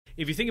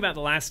If you think about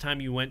the last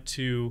time you went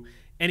to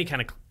any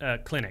kind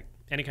of clinic,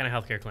 any kind of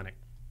healthcare clinic,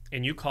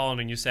 and you called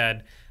and you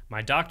said,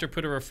 my doctor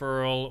put a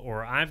referral,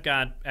 or I've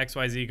got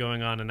XYZ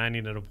going on and I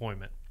need an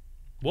appointment,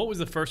 what was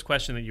the first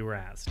question that you were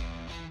asked?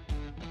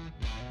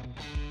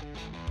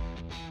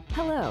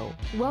 Hello,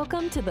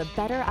 welcome to the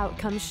Better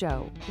Outcomes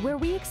Show, where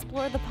we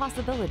explore the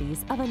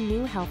possibilities of a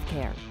new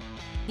healthcare.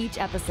 Each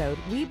episode,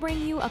 we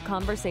bring you a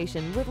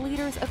conversation with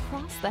leaders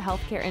across the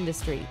healthcare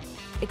industry,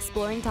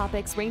 exploring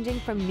topics ranging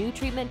from new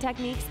treatment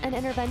techniques and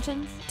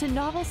interventions to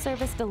novel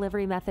service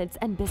delivery methods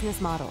and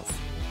business models.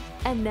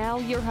 And now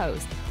your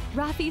host,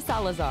 Rafi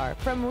Salazar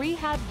from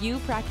Rehab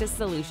Practice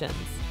Solutions,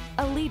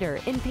 a leader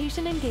in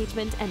patient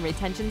engagement and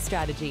retention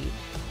strategy.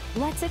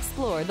 Let's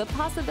explore the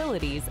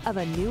possibilities of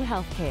a new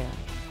healthcare.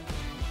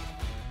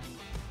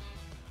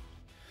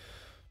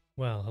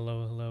 Well,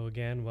 hello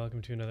again.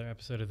 Welcome to another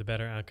episode of the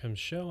Better Outcomes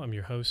Show. I'm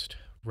your host,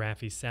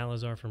 Rafi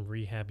Salazar from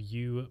Rehab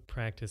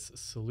Practice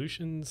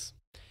Solutions.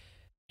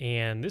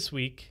 And this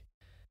week,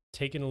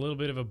 taking a little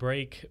bit of a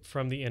break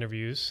from the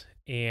interviews.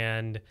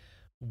 And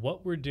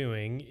what we're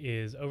doing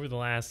is over the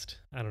last,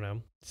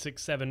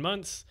 6-7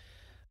 months,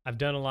 I've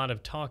done a lot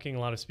of talking, a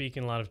lot of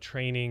speaking, a lot of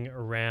training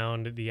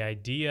around the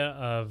idea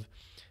of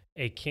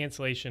a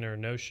cancellation or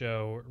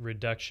no-show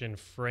reduction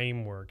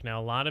framework.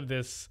 Now, a lot of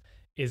this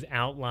is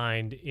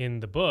outlined in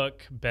the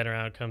book, Better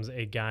Outcomes,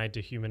 A Guide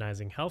to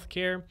Humanizing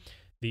Healthcare.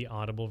 The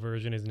Audible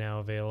version is now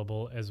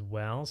available as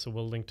well. So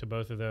we'll link to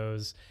both of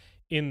those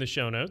in the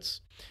show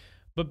notes.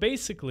 But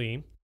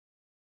basically,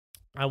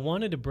 I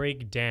wanted to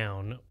break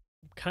down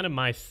kind of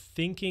my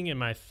thinking and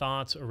my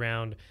thoughts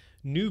around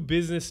new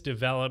business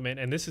development.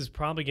 And this is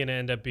probably going to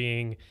end up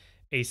being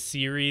a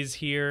series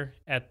here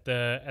at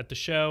the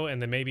show,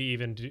 and then maybe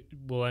even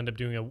we'll end up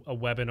doing a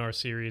webinar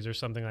series or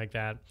something like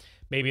that,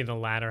 maybe in the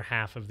latter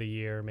half of the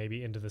year,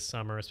 maybe into the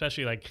summer,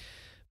 especially like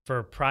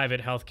for private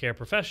healthcare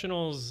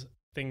professionals,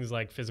 things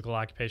like physical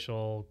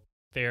occupational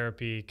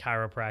therapy,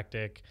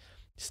 chiropractic,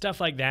 stuff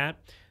like that.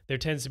 There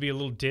tends to be a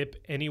little dip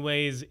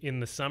anyways in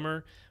the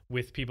summer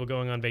with people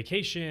going on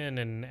vacation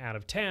and out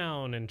of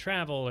town and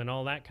travel and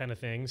all that kind of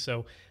thing.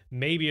 So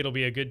maybe it'll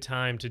be a good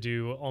time to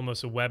do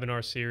almost a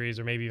webinar series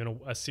or maybe even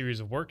a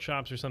series of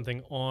workshops or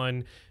something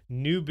on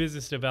new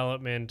business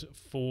development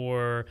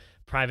for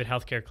private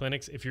healthcare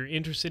clinics. If you're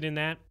interested in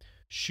that,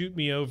 shoot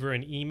me over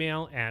an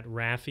email at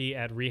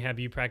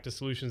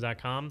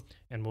rafi@rehabpracticesolutions.com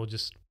and we'll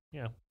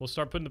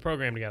start putting the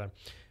program together.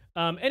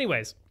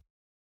 Anyways,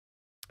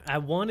 I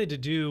wanted to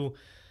do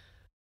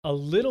a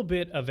little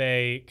bit of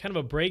a kind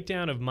of a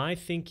breakdown of my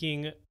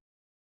thinking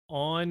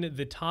on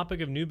the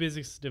topic of new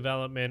business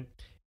development,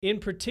 in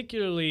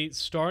particularly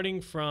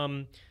starting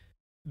from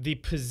the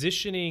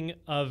positioning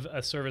of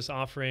a service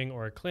offering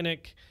or a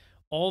clinic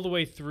all the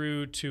way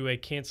through to a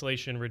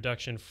cancellation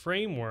reduction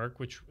framework,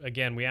 which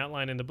again, we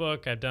outline in the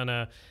book. I've done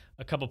a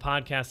couple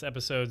podcast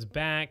episodes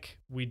back.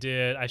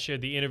 I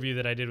shared the interview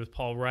that I did with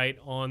Paul Wright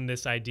on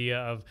this idea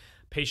of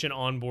patient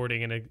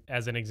onboarding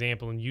as an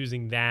example, and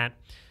using that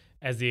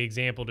as the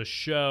example to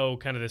show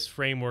kind of this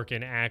framework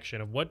in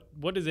action of what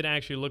does it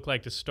actually look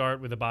like to start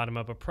with a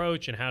bottom-up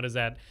approach, and how does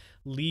that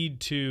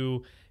lead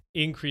to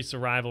increased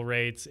arrival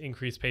rates,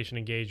 increased patient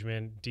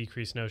engagement,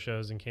 decreased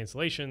no-shows and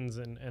cancellations,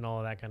 and all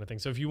of that kind of thing.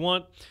 So if you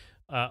want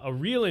a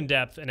real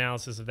in-depth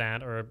analysis of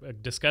that or a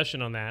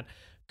discussion on that,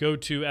 go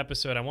to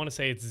episode, I want to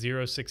say it's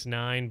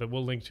 069, but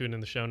we'll link to it in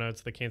the show notes,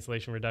 the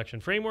cancellation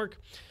reduction framework.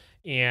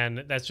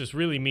 And that's just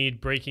really me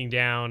breaking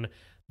down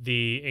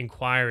the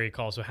inquiry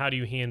call. So how do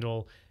you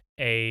handle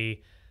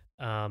a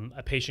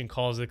patient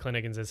calls the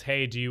clinic and says,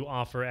 hey, do you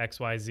offer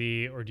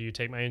XYZ, or do you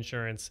take my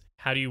insurance?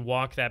 How do you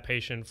walk that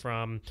patient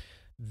from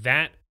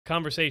that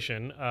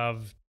conversation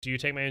of, do you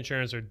take my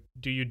insurance or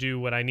do you do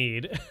what I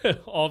need,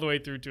 all the way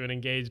through to an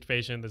engaged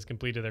patient that's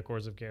completed their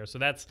course of care? So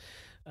that's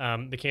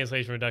the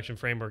cancellation reduction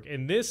framework.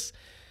 In this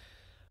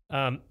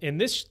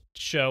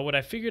show, what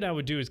I figured I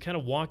would do is kind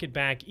of walk it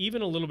back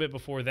even a little bit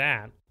before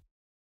that,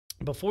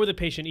 before the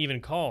patient even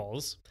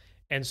calls,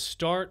 and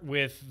start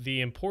with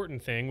the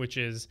important thing, which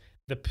is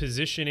the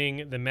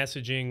positioning, the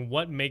messaging,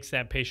 what makes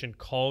that patient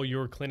call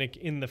your clinic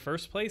in the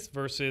first place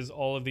versus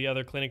all of the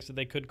other clinics that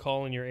they could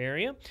call in your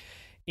area.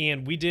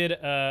 And I did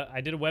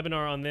a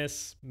webinar on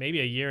this maybe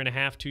 1.5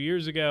 years, 2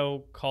 years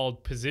ago,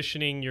 called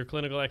Positioning Your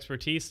Clinical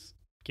Expertise.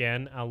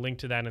 Again, I'll link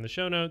to that in the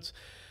show notes.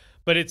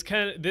 But it's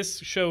this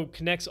show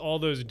connects all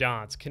those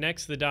dots,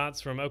 connects the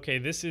dots from, okay,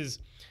 this is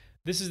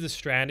the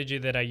strategy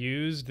that I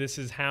use. This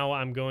is how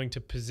I'm going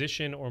to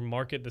position or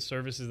market the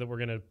services that we're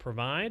going to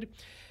provide,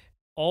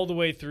 all the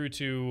way through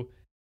to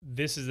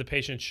this is the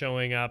patient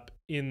showing up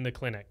in the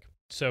clinic.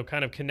 So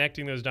kind of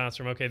connecting those dots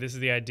from, okay, this is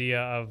the idea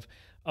of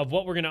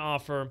what we're going to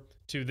offer,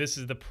 to this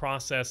is the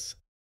process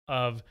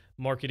of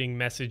marketing,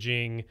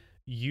 messaging,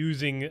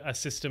 using a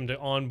system to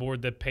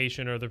onboard the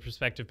patient or the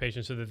prospective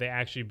patient so that they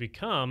actually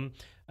become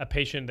a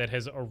patient that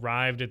has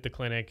arrived at the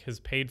clinic, has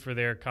paid for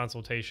their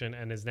consultation,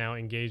 and is now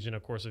engaged in a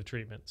course of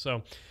treatment.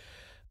 So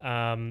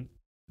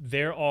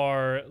there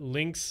are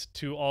links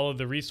to all of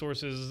the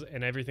resources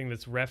and everything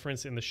that's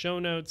referenced in the show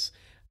notes.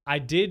 I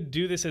did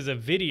do this as a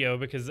video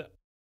because,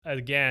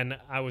 again,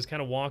 I was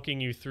kind of walking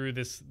you through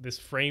this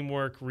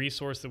framework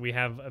resource that we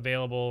have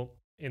available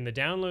in the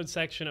download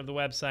section of the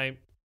website.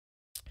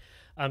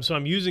 So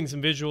I'm using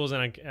some visuals,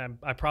 and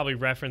I probably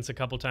reference a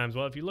couple times.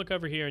 Well, if you look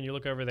over here and you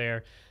look over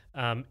there,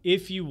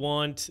 if you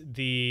want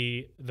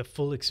the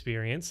full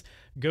experience,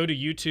 go to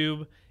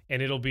YouTube,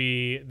 and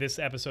this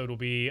episode will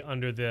be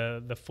under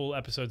the full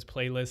episodes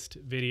playlist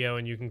video,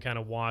 and you can kind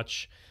of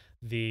watch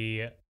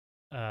the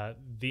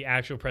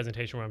actual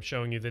presentation where I'm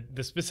showing you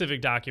the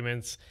specific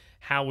documents,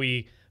 how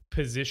we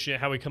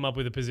come up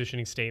with a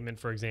positioning statement,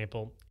 for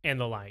example, and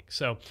the like.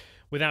 So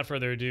without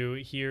further ado,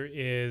 here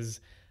is,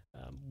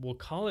 we'll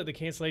call it the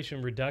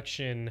cancellation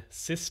reduction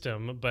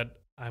system,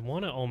 but I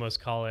want to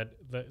almost call it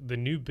the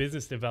new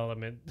business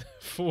development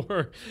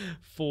for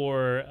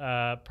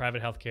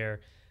private healthcare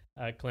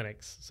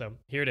clinics. So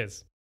here it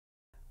is.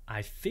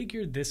 I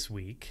figured this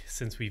week,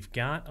 since we've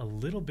got a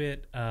little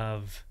bit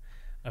of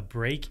a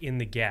break in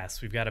the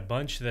guests, we've got a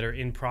bunch that are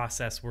in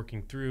process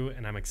working through,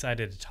 and I'm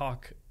excited to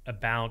talk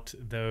about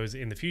those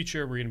in the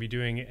future. We're going to be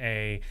doing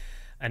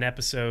an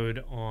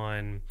episode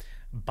on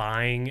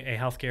buying a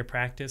healthcare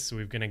practice. So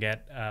we're going to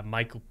get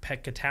Michael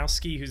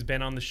Pekatowski, who's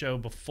been on the show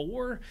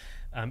before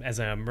as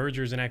a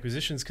mergers and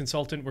acquisitions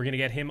consultant. We're going to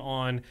get him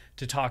on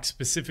to talk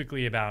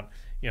specifically about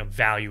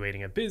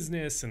valuating a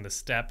business and the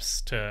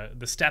steps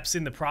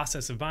in the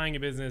process of buying a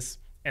business,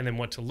 and then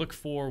what to look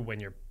for when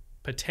you're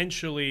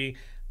potentially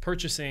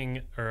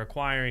purchasing or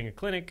acquiring a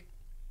clinic.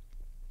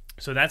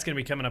 So that's going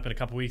to be coming up in a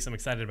couple weeks. I'm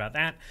excited about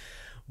that.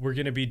 We're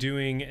going to be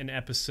doing an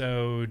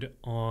episode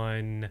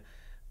on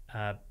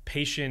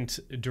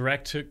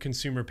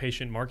direct-to-consumer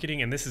patient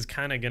marketing, and this is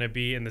kind of going to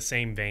be in the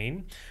same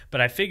vein.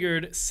 But I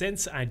figured,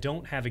 since I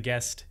don't have a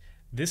guest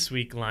this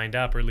week lined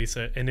up, or at least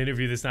an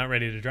interview that's not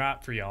ready to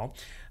drop for y'all,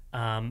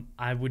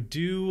 I would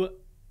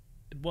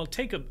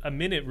take a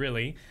minute,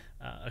 really,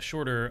 a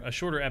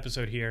shorter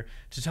episode here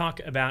to talk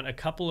about a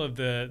couple of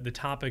the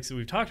topics that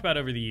we've talked about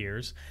over the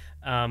years,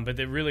 but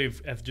that really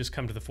have just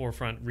come to the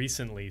forefront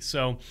recently.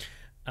 So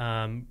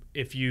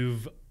if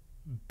you've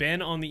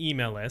been on the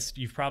email list,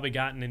 you've probably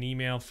gotten an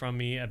email from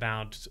me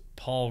about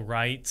Paul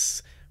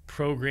Wright's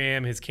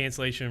program, his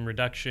cancellation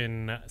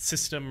reduction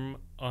system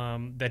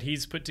that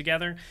he's put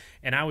together.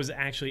 And I was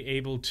actually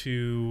able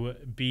to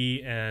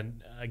be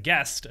a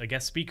guest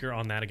speaker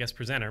on that, a guest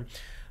presenter,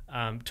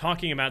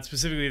 talking about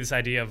specifically this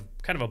idea of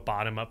kind of a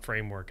bottom-up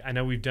framework. I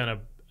know we've done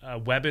a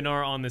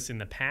webinar on this in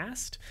the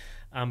past,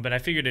 but I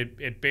figured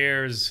it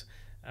bears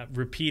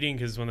repeating,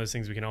 because it's one of those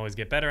things we can always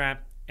get better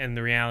at. And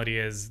the reality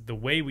is, the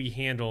way we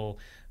handle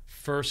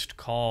first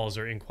calls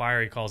or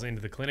inquiry calls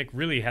into the clinic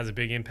really has a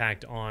big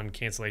impact on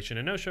cancellation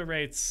and no-show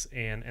rates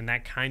and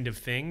that kind of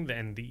thing,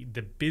 and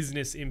the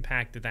business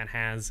impact that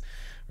has,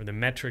 or the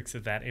metrics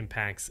that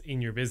impacts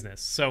in your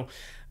business. So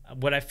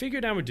what I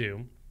figured I would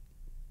do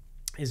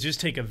is just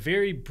take a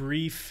very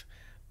brief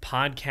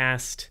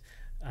podcast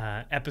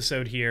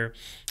episode here,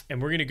 and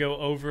we're going to go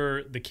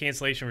over the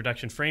cancellation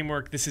reduction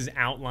framework. This is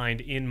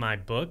outlined in my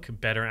book,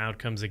 Better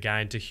Outcomes: A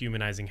Guide to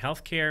Humanizing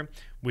Healthcare,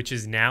 which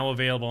is now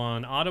available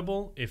on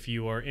Audible. If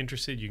you are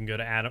interested, you can go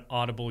to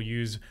Audible,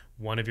 use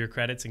one of your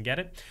credits and get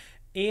it.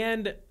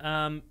 And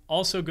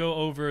also go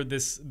over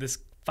this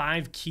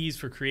 5 keys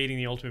for creating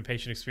the ultimate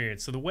patient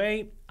experience. So the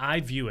way I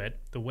view it,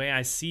 the way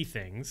I see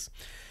things,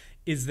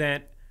 is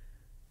that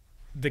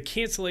the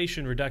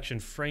cancellation reduction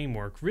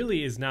framework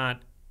really is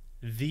not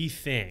the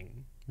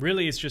thing.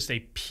 Really, it's just a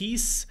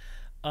piece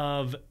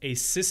of a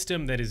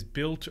system that is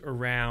built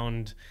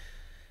around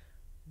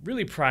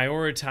really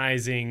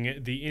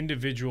prioritizing the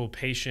individual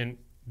patient,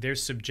 their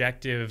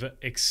subjective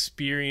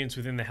experience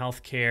within the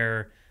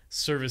healthcare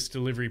service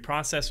delivery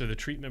process or the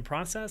treatment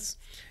process.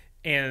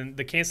 And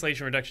the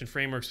cancellation reduction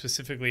framework,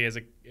 specifically as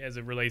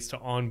it relates to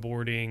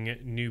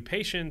onboarding new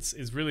patients,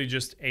 is really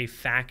just a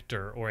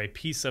factor or a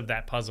piece of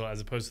that puzzle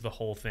as opposed to the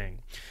whole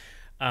thing.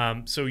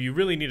 So you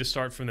really need to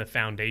start from the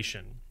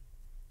foundation.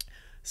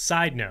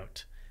 Side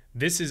note,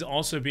 this is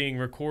also being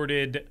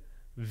recorded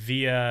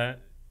via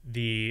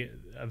the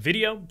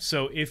video.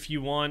 So if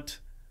you want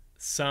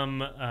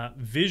some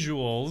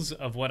visuals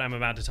of what I'm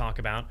about to talk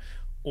about,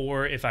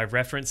 or if I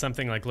reference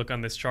something like look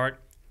on this chart,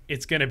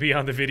 it's going to be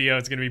on the video.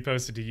 It's going to be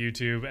posted to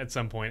YouTube at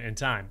some point in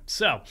time.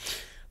 So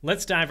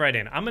let's dive right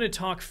in. I'm going to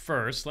talk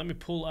first. Let me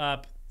pull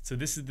up. So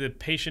this is the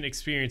patient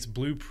experience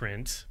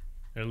blueprint,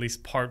 or at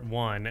least part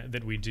 1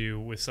 that we do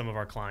with some of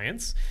our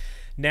clients.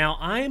 Now,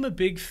 I am a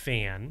big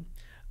fan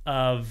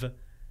of,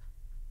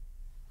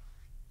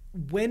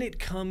 when it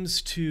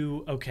comes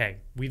to, okay,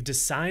 we've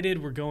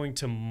decided we're going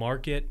to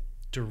market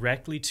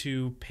directly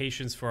to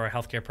patients for our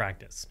healthcare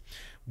practice,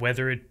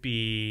 whether it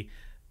be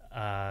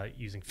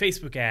using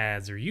Facebook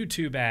ads or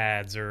YouTube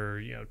ads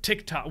or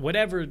TikTok,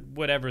 whatever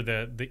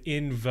the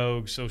in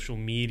vogue social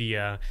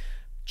media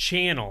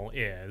channel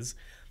is,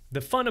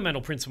 the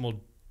fundamental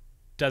principle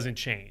doesn't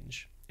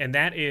change, and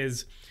that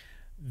is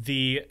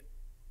the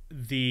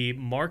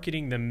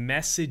marketing, the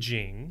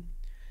messaging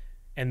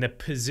and the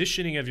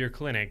positioning of your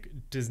clinic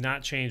does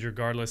not change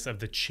regardless of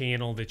the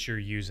channel that you're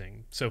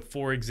using. So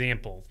for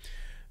example,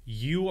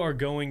 you are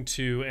going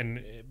to,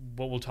 and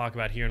what we'll talk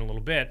about here in a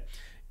little bit,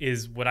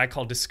 is what I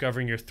call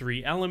discovering your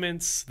three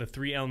elements, the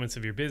three elements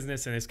of your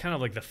business. And it's kind of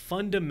like the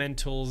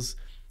fundamentals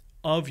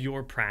of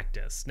your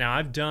practice. Now,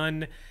 I've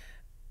done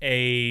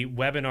a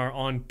webinar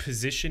on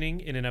positioning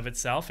in and of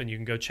itself, and you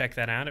can go check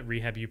that out at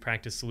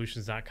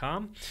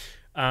rehabilitation.com.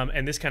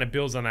 And this kind of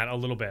builds on that a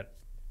little bit.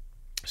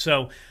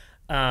 So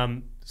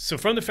from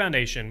the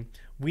foundation,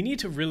 we need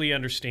to really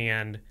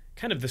understand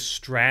kind of the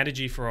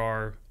strategy for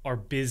our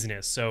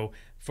business. So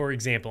for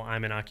example,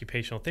 I'm an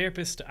occupational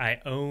therapist.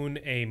 I own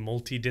a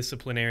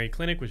multidisciplinary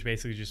clinic, which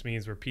basically just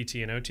means we're PT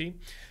and OT.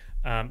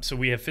 So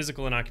we have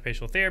physical and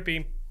occupational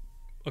therapy,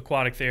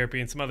 aquatic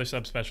therapy, and some other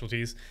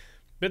subspecialties.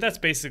 But that's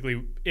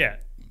basically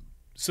it.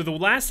 So the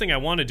last thing I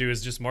want to do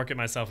is just market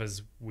myself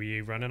as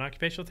we run an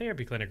occupational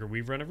therapy clinic, or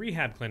we run a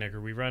rehab clinic, or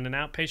we run an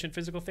outpatient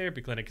physical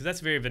therapy clinic, because that's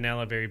very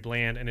vanilla, very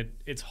bland, and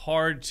it's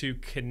hard to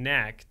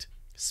connect,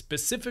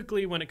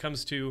 specifically when it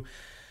comes to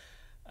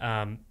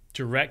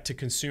direct to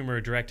consumer,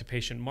 direct to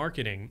patient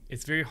marketing.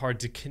 It's very hard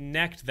to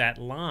connect that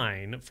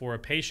line for a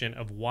patient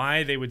of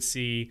why they would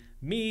see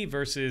me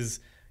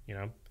versus,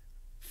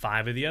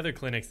 5 of the other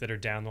clinics that are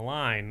down the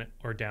line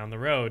or down the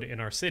road in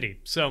our city.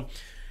 So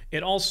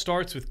it all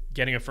starts with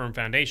getting a firm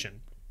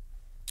foundation.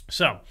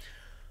 So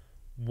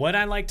what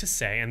I like to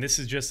say, and this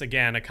is just,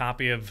 again, a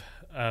copy of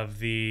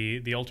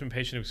the Ultimate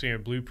Patient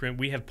Experience Blueprint.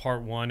 We have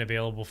part 1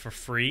 available for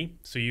free.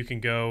 So you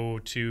can go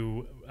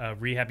to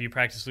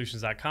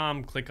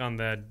rehabilipracticesolutions.com, click on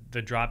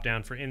the drop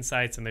down for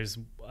insights, and there's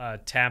a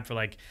tab for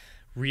like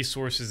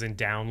resources and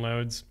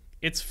downloads.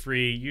 It's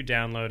free. You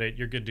download it.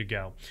 You're good to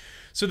go.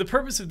 So the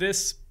purpose of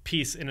this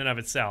piece in and of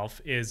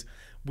itself is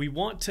we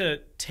want to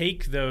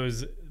take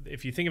those,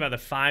 if you think about the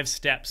 5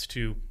 steps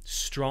to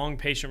strong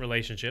patient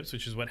relationships,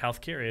 which is what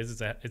healthcare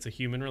is, it's a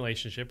human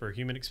relationship or a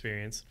human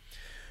experience.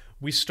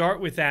 We start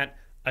with that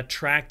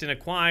attract and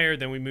acquire,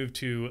 then we move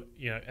to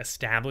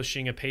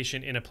establishing a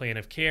patient in a plan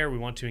of care. We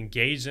want to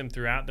engage them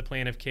throughout the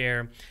plan of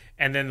care.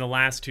 And then the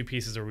last 2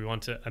 pieces are we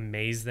want to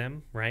amaze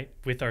them, right,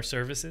 with our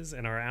services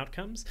and our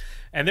outcomes.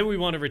 And then we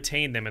want to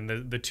retain them. And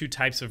the 2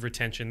 types of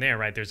retention there,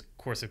 right? There's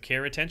course of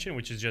care retention,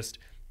 which is just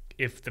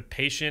if the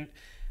patient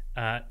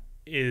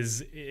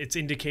it's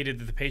indicated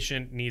that the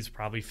patient needs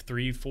probably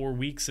 3-4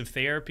 weeks of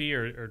therapy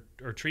or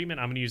treatment.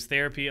 I'm going to use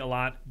therapy a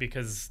lot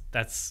because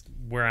that's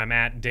where I'm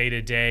at day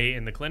to day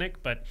in the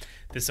clinic, but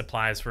this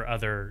applies for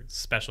other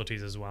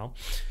specialties as well.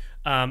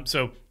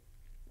 So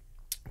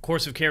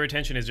course of care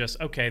retention is just,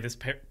 okay, this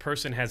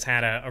person has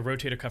had a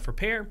rotator cuff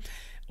repair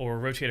or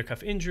a rotator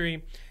cuff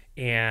injury,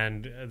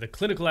 and the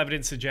clinical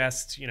evidence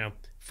suggests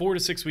 4 to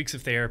 6 weeks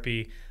of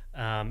therapy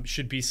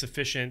should be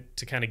sufficient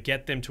to kind of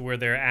get them to where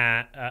they're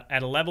at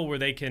a level where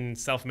they can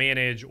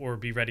self-manage or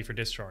be ready for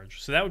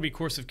discharge. So that would be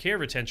course of care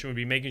retention, would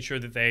be making sure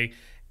that they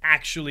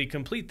actually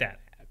complete that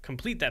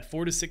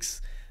 4 to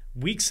 6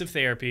 weeks of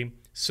therapy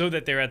so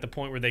that they're at the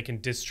point where they can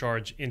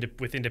discharge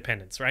with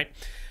independence, right?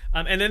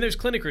 And then there's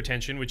clinic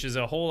retention, which is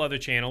a whole other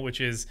channel, which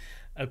is,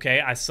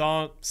 okay, I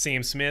saw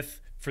Sam Smith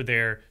for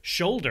their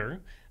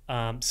shoulder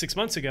 6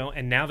 months ago,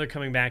 and now they're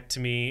coming back to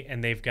me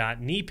and they've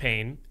got knee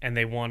pain and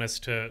they want us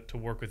to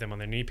work with them on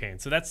their knee pain.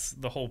 So that's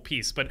the whole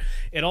piece. But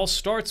it all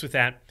starts with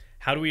that.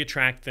 How do we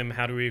attract them?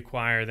 How do we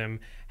acquire them?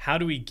 How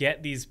do we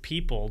get these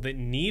people that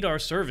need our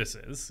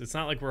services? It's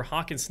not like we're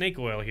hawking snake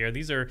oil here.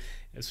 These are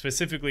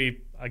specifically,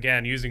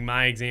 again, using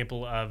my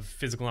example of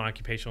physical and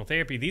occupational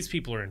therapy. These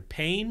people are in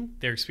pain.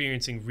 They're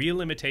experiencing real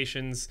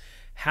limitations.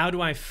 How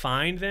do I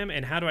find them,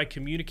 and how do I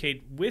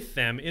communicate with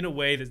them in a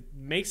way that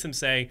makes them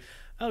say,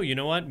 oh, you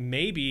know what?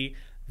 Maybe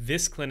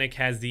this clinic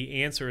has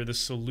the answer, the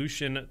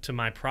solution to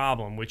my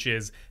problem, which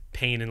is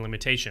pain and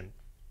limitation.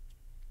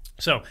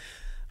 So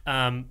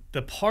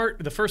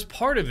the first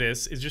part of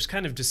this is just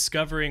kind of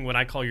discovering what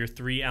I call your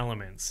 3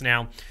 elements.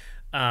 Now,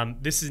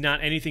 this is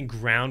not anything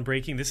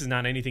groundbreaking. This is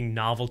not anything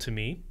novel to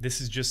me.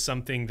 This is just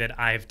something that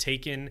I've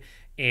taken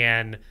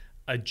and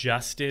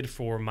adjusted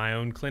for my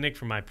own clinic,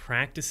 for my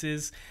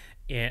practices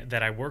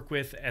that I work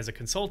with as a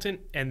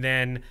consultant, and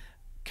then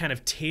kind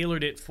of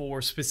tailored it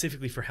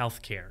specifically for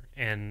healthcare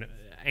and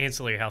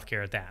ancillary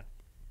healthcare at that.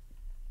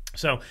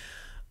 So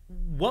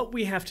what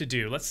we have to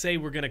do, let's say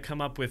we're going to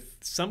come up with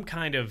some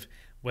kind of,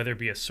 whether it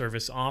be a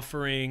service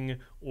offering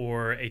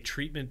or a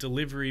treatment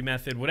delivery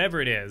method,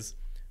 whatever it is,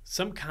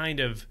 some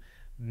kind of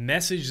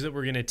message that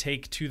we're going to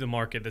take to the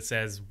market that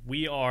says,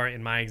 we are,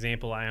 in my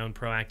example, I own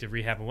Proactive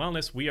Rehab and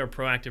Wellness. We are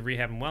Proactive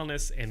Rehab and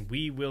Wellness, and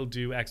we will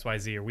do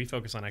XYZ, or we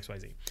focus on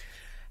XYZ.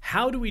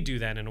 How do we do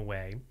that in a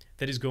way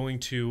that is going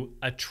to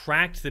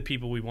attract the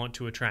people we want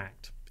to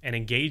attract and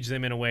engage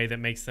them in a way that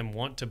makes them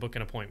want to book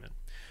an appointment?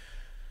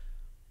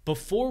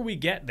 Before we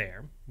get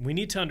there, we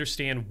need to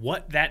understand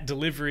what that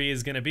delivery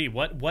is going to be.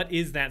 What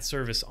is that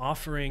service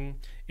offering?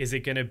 Is it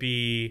going to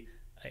be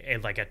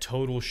like a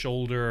total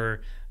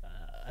shoulder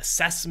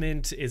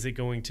assessment? Is it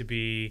going to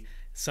be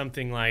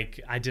something like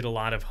I did a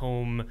lot of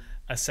home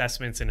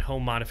assessments and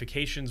home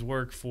modifications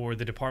work for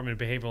the Department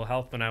of Behavioral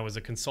Health when I was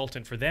a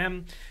consultant for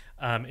them?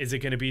 Is it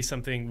going to be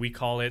something, we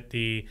call it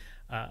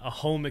a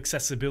home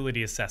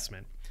accessibility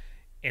assessment?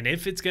 And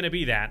if it's going to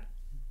be that,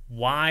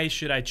 why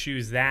should I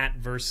choose that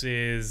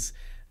versus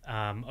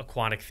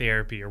aquatic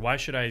therapy? Or why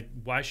should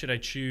I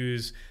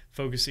choose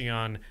focusing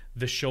on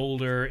the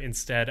shoulder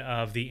instead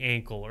of the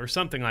ankle or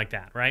something like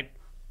that, right?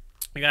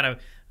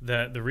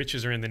 The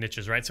riches are in the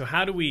niches, right? So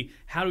how do we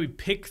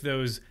pick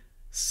those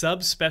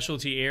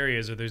subspecialty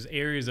areas or those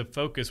areas of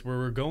focus where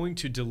we're going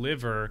to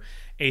deliver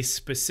a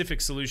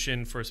specific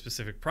solution for a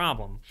specific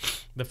problem?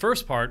 The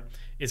first part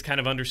is kind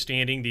of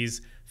understanding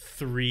these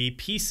 3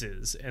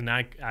 pieces. And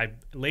I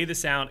lay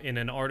this out in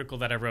an article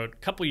that I wrote a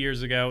couple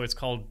years ago. It's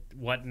called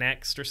What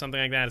Next or something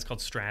like that. It's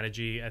called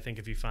Strategy, I think,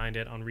 if you find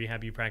it on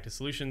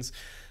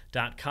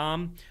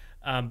rehabilipracticesolutions.com.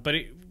 But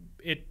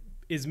it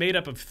is made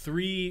up of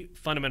 3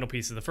 fundamental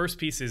pieces. The first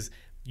piece is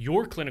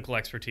your clinical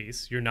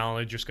expertise, your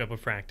knowledge, your scope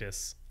of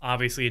practice.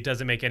 Obviously, it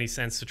doesn't make any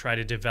sense to try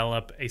to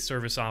develop a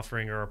service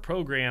offering or a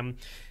program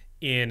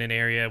in an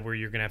area where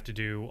you're going to have to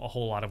do a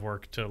whole lot of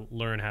work to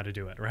learn how to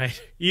do it, right?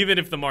 Even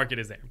if the market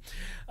is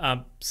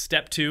there.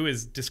 Step 2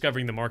 is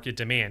discovering the market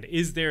demand.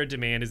 Is there a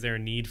demand? Is there a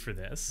need for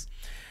this?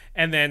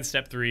 And then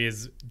step 3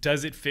 is,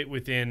 does it fit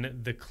within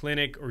the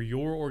clinic or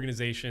your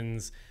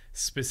organization's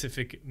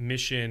specific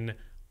mission,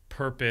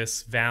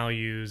 purpose,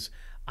 values?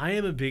 I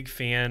am a big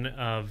fan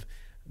of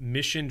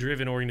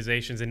mission-driven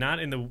organizations, and not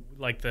in the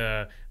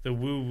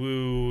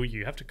woo-woo,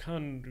 you have to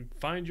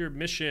find your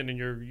mission and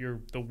your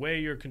the way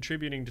you're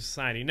contributing to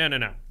society. No.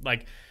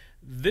 Like,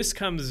 this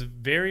comes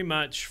very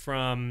much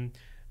from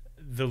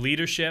the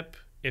leadership.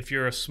 If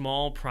you're a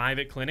small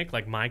private clinic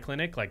like my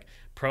clinic, like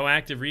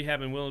Proactive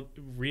Rehab and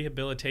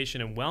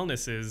Rehabilitation and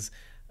Wellness's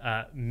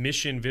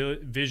mission,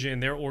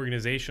 vision, their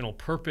organizational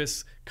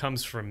purpose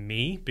comes from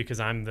me, because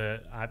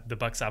the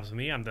buck stops with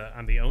me. I'm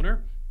the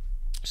owner.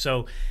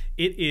 So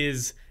it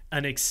is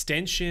an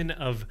extension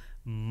of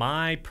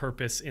my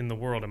purpose in the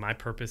world, and my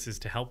purpose is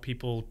to help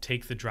people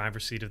take the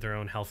driver's seat of their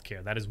own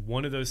healthcare. That is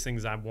one of those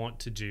things I want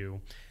to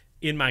do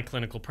in my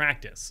clinical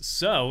practice,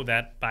 so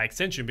that by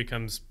extension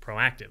becomes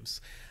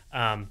Proactive's.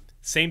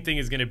 Same thing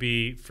is going to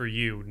be for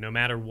you, no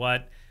matter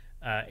what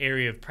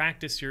area of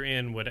practice you're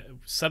in,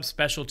 what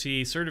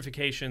subspecialty,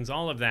 certifications,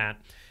 all of that.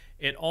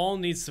 It all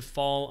needs to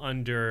fall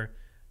under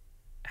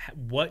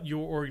what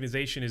your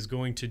organization is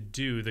going to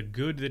do, the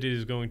good that it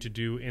is going to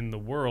do in the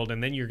world,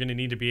 and then you're going to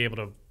need to be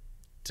able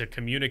to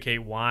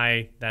communicate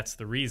why that's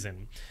the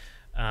reason.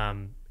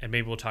 And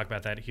maybe we'll talk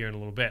about that here in a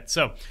little bit.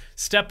 So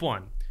step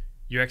 1,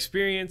 your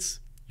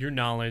experience, your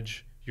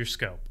knowledge, your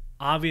scope.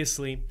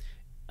 Obviously,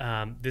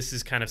 this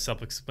is kind of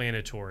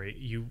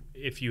self-explanatory.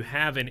 If you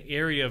have an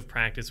area of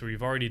practice where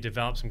you've already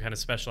developed some kind of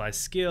specialized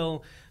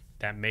skill,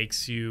 that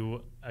makes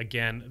you,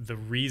 again, the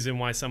reason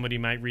why somebody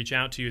might reach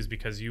out to you is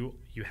because you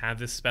have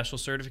this special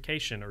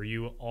certification, or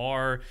you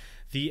are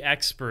the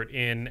expert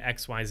in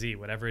XYZ,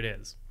 whatever it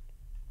is.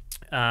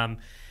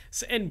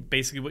 And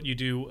basically what you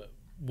do,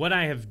 what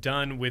I have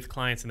done with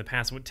clients in the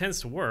past, what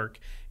tends to work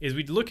is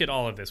we look at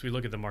all of this. We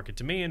look at the market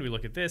demand, we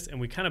look at this,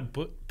 and we kind of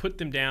put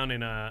them down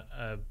in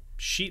a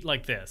sheet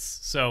like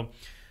this. So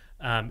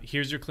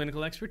here's your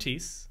clinical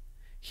expertise,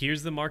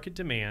 here's the market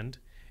demand,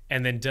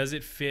 and then does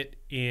it fit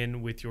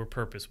in with your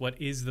purpose? What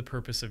is the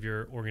purpose of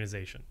your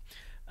organization?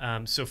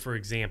 So for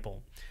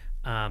example,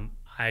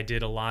 I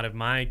did a lot of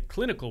my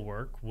clinical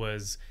work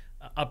was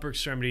upper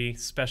extremity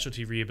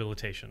specialty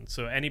rehabilitation.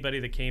 So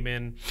anybody that came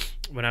in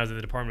when I was at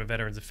the Department of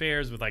Veterans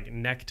Affairs with like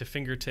neck to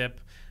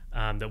fingertip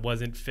that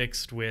wasn't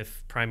fixed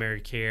with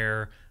primary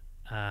care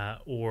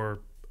or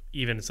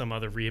even some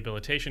other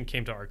rehabilitation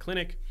came to our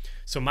clinic.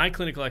 So my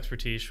clinical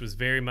expertise was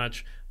very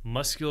much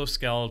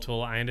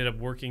musculoskeletal. I ended up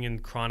working in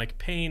chronic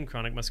pain,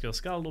 chronic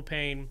musculoskeletal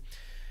pain,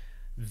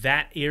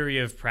 that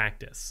area of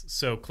practice.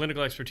 So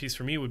clinical expertise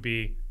for me would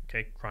be,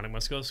 okay, chronic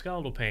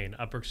musculoskeletal pain,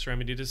 upper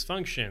extremity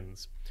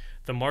dysfunctions.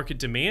 The market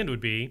demand would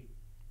be,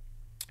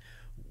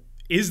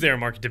 is there a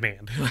market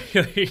demand?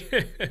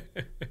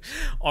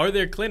 Are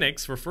there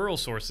clinics, referral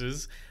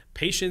sources,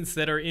 patients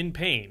that are in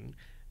pain?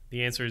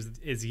 The answer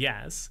is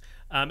yes.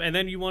 And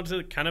then you want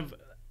to kind of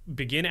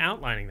begin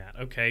outlining that.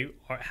 Okay,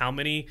 how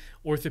many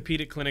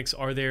orthopedic clinics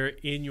are there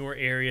in your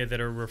area that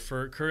are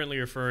currently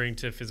referring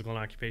to physical and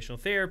occupational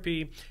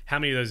therapy? How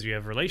many of those do you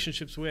have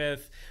relationships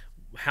with?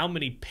 How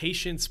many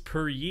patients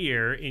per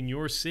year in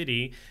your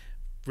city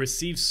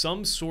receive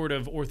some sort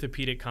of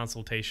orthopedic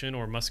consultation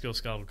or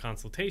musculoskeletal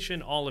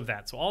consultation? All of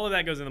that. So all of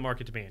that goes in the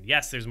market demand.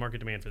 Yes, there's market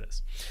demand for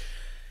this.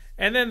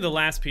 And then the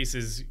last piece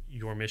is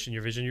your mission,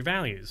 your vision, your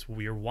values,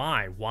 your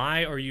why.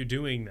 Why are you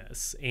doing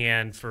this?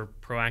 And for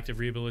Proactive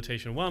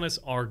Rehabilitation and Wellness,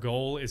 our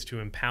goal is to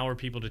empower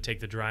people to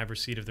take the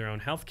driver's seat of their own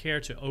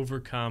healthcare to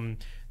overcome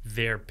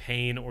their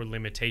pain or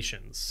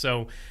limitations.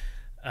 So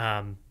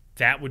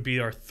that would be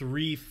our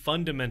 3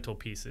 fundamental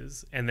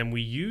pieces. And then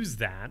we use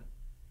that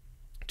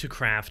to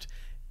craft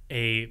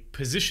a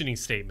positioning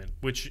statement,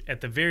 which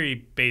at the very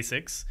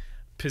basics,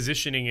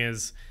 positioning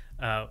is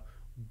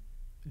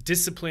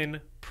discipline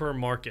per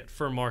market,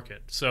 for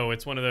market. So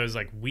it's one of those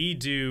like, we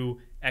do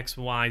X,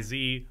 Y,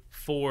 Z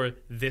for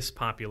this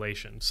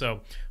population.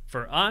 So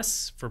for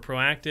us, for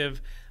Proactive,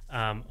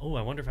 I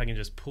wonder if I can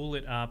just pull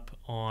it up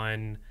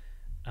on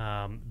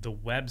the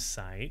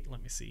website.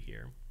 Let me see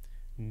here.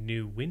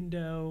 New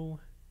window.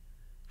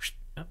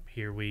 Oh,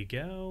 here we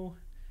go.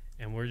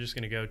 And we're just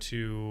going to go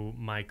to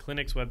my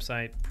clinic's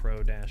website,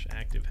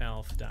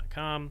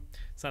 pro-activehealth.com.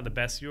 It's not the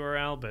best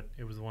URL, but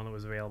it was the one that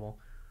was available.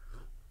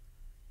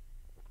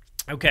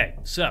 Okay,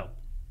 so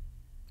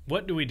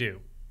what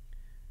do?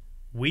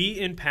 We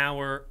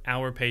empower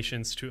our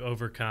patients to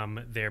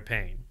overcome their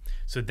pain.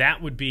 So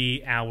that would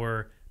be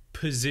our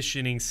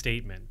positioning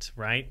statement,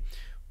 right?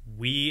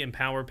 We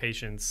empower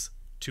patients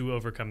to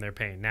overcome their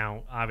pain.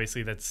 Now,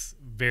 obviously, that's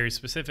very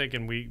specific,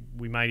 and we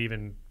might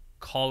even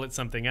call it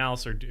something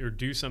else or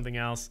do something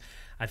else.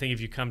 I think if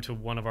you come to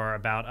one of our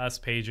About Us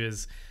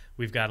pages,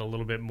 we've got a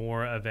little bit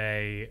more of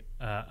a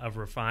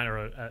refine or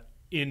a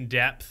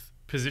in-depth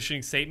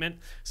positioning statement.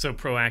 So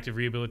Proactive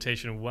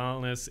Rehabilitation and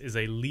Wellness is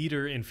a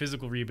leader in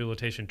physical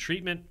rehabilitation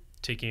treatment,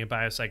 taking a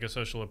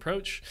biopsychosocial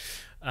approach.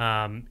 In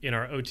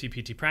our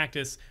OTPT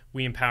practice,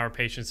 we empower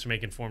patients to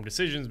make informed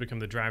decisions, become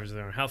the drivers of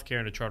their own healthcare,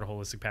 and to chart a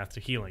holistic path to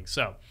healing.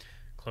 So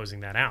closing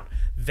that out,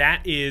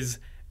 that is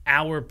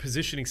our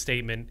positioning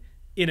statement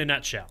in a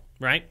nutshell,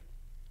 right?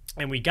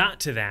 And we got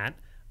to that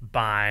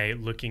by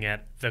looking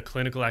at the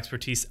clinical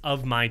expertise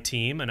of my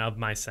team and of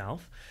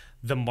myself,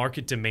 the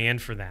market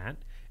demand for that,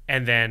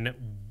 and then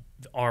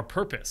our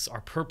purpose.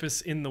 Our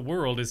purpose in the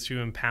world is to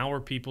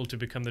empower people to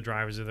become the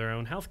drivers of their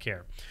own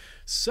healthcare.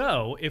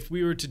 So if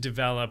we were to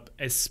develop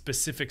a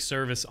specific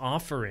service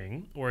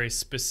offering or a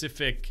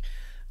specific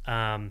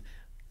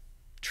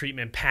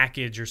treatment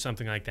package or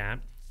something like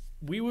that,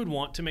 we would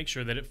want to make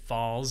sure that it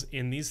falls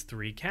in these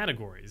three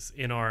categories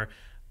in our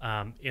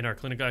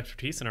clinical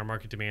expertise and our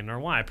market demand and our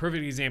why. A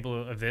perfect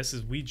example of this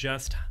is we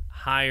just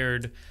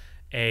hired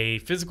a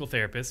physical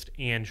therapist,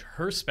 and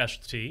her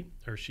specialty,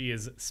 or she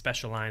is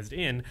specialized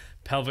in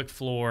pelvic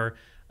floor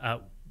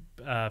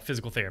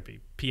physical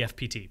therapy,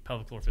 PFPT,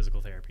 pelvic floor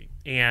physical therapy.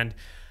 And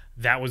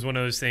that was one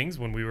of those things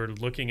when we were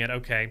looking at,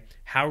 okay,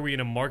 how are we going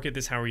to market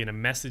this? How are we going to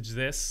message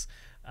this?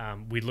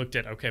 We looked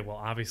at, okay, well,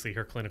 obviously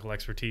her clinical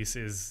expertise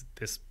is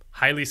this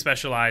highly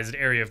specialized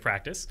area of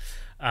practice.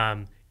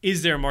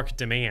 Is there a market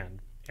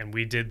demand? And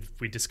we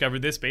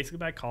discovered this basically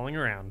by calling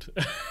around.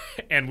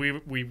 And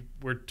we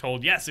were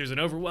told, yes, there's an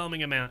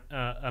overwhelming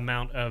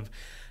amount of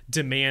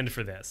demand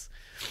for this.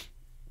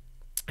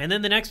 And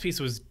then the next piece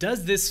was,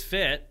 does this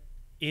fit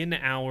in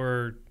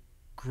our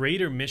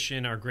greater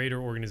mission, our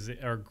greater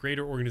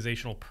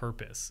organizational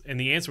purpose? And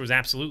the answer was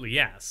absolutely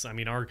yes. I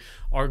mean,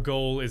 our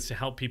goal is to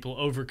help people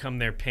overcome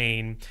their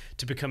pain,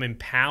 to become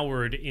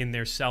empowered in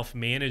their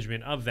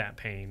self-management of that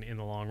pain in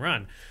the long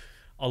run.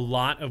 A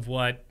lot of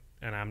what,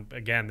 and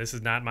again, this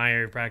is not my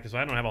area of practice, so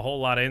I don't have a whole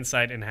lot of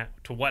insight into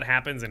what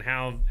happens and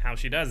how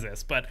she does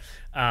this, but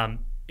a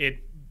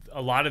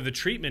lot of the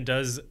treatment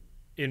does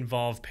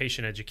involve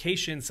patient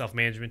education,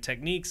 self-management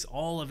techniques,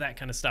 all of that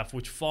kind of stuff,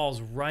 which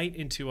falls right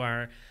into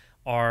our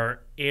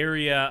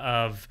area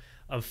of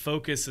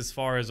focus as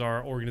far as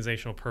our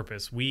organizational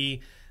purpose.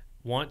 We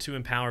want to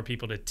empower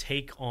people to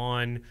take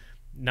on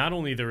not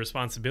only the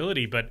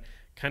responsibility, but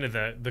kind of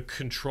the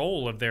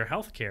control of their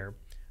healthcare.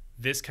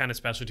 This kind of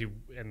specialty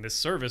and this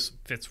service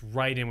fits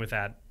right in with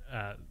that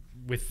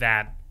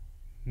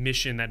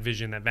mission, that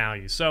vision, that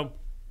value. So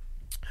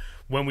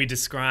when we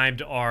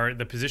described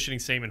the positioning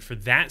statement for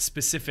that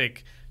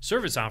specific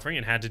service offering,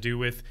 it had to do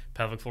with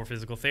pelvic floor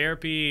physical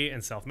therapy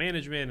and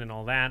self-management and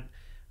all that.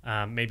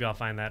 Maybe I'll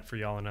find that for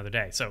y'all another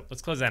day. So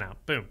let's close that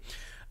out. Boom.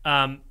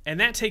 And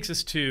that takes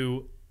us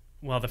to,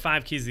 well, the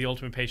 5 keys of the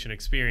ultimate patient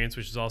experience,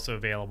 which is also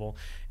available.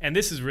 And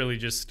this is really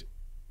just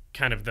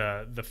kind of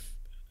the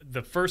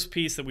first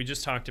piece that we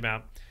just talked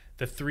about.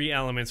 The 3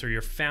 elements are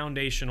your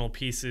foundational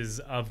pieces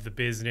of the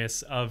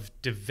business, of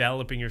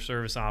developing your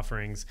service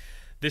offerings.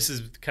 This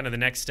is kind of the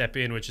next step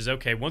in, which is,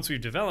 okay, once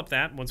we've developed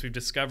that, once we've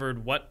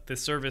discovered what the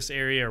service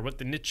area or what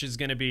the niche is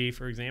going to be,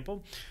 for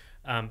example,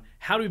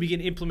 how do we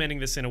begin implementing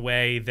this in a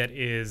way that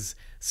is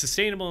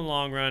sustainable in the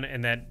long run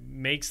and that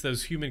makes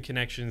those human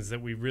connections that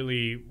we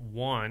really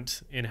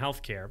want in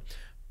healthcare?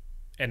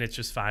 And it's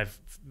just 5,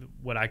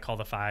 what I call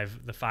the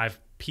five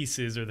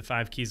pieces or the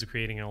 5 keys to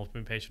creating an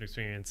ultimate patient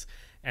experience.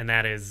 And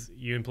that is,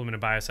 you implement a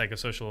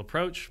biopsychosocial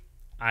approach.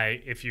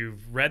 If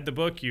you've read the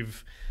book,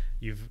 you've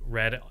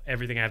read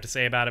everything I have to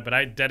say about it, but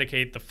I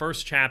dedicate the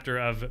first chapter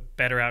of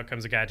Better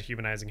Outcomes, A Guide to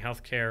Humanizing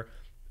Healthcare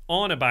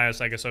on a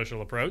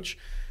biopsychosocial approach.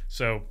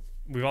 So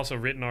we've also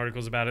written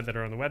articles about it that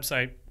are on the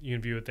website. You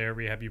can view it there,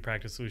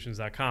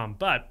 rehabupracticesolutions.com.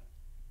 But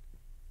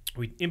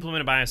we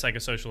implement a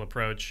biopsychosocial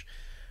approach.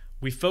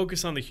 We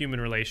focus on the human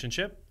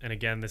relationship. And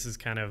again, this is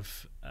kind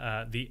of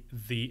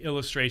the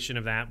illustration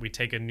of that. We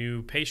take a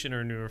new patient or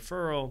a new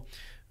referral.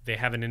 They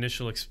have an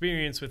initial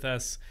experience with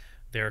us.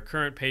 They're a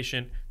current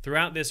patient.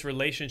 Throughout this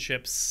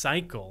relationship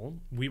cycle,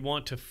 we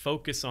want to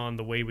focus on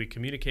the way we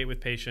communicate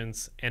with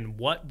patients and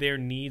what their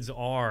needs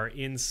are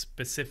in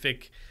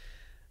specific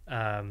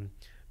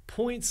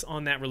points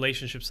on that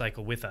relationship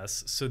cycle with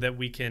us so that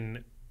we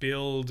can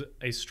build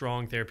a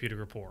strong therapeutic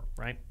rapport,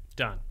 right?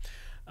 Done.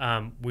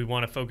 We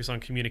want to focus on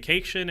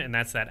communication, and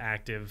that's that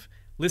active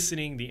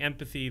listening, the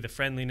empathy, the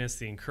friendliness,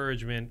 the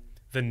encouragement,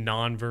 the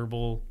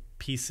nonverbal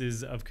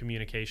pieces of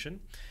communication.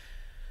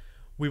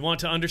 We want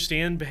to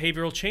understand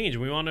behavioral change.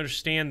 We want to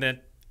understand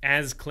that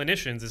as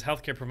clinicians, as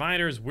healthcare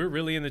providers, we're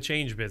really in the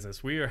change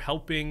business. We are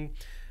helping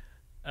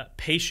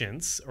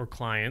patients or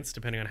clients,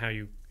 depending on how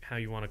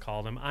you want to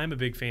call them. I'm a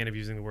big fan of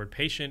using the word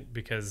patient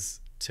because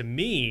to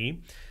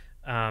me,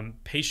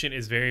 patient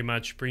is very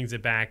much brings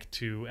it back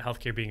to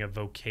healthcare being a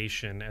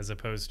vocation as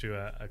opposed to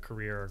a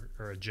career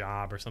or a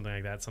job or something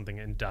like that, something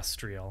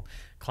industrial.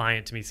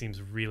 Client to me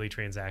seems really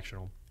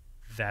transactional.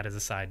 That is a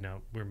side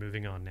note. We're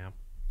moving on now.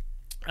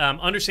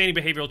 Understanding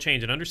behavioral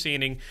change and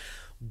understanding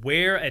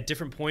where at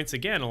different points,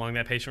 again, along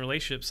that patient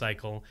relationship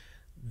cycle,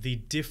 the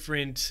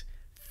different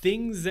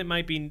things that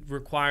might be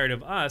required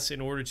of us in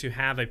order to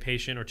have a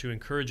patient or to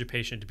encourage a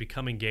patient to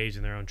become engaged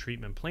in their own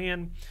treatment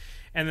plan.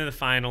 And then the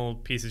final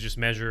piece is just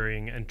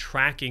measuring and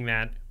tracking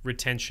that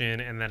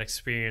retention and that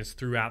experience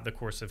throughout the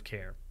course of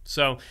care.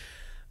 So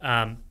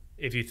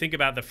if you think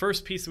about the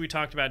first piece that we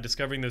talked about,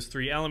 discovering those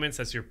three elements,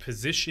 that's your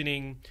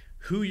positioning,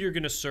 who you're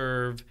going to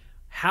serve,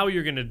 how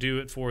you're going to do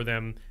it for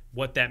them,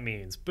 what that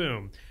means.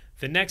 Boom.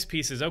 The next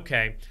piece is,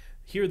 okay,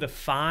 here are the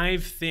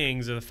 5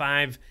 things or the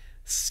 5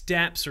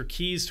 steps or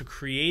keys to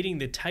creating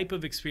the type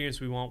of experience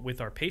we want with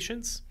our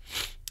patients.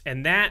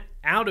 And that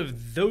out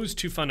of those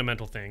 2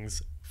 fundamental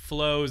things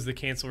flows the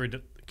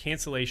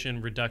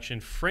cancellation reduction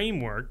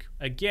framework,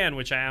 again,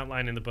 which I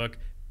outline in the book,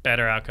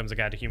 Better Outcomes, A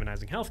Guide to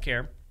Humanizing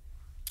Healthcare.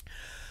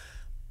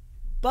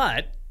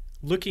 But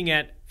looking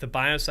at the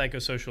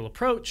biopsychosocial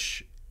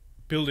approach,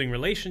 building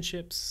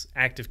relationships,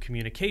 active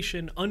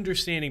communication,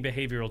 understanding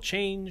behavioral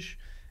change,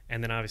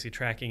 and then obviously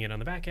tracking it on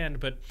the back end,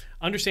 but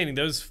understanding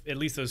those, at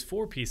least those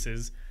 4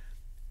 pieces,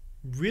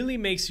 really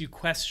makes you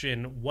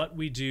question what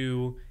we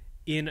do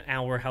in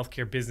our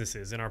healthcare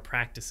businesses, in our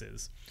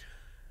practices.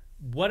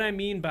 What I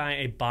mean by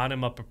a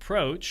bottom-up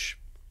approach,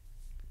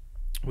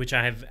 which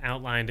I have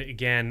outlined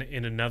again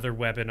in another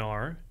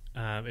webinar,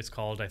 it's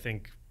called, I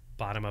think,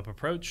 Bottom-Up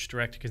Approach,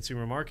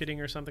 Direct-to-Consumer Marketing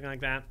or something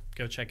like that.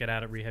 Go check it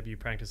out at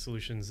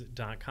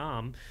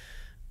rehabupracticesolutions.com.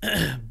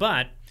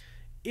 But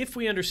if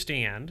we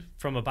understand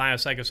from a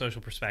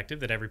biopsychosocial perspective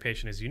that every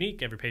patient is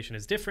unique, every patient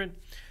is different,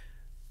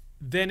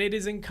 then it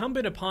is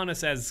incumbent upon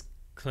us as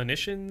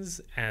clinicians,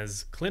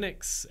 as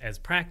clinics, as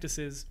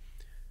practices,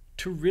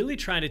 to really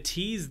try to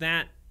tease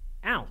that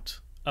out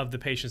of the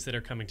patients that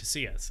are coming to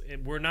see us.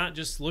 We're not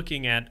just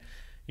looking at,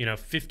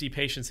 50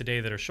 patients a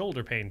day that are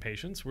shoulder pain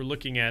patients. We're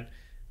looking at,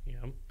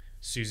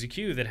 Susie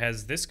Q that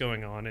has this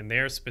going on in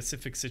their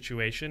specific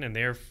situation and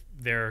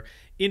their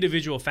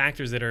individual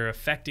factors that are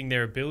affecting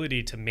their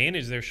ability to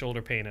manage their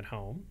shoulder pain at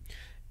home.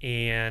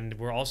 And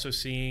we're also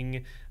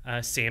seeing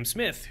Sam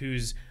Smith,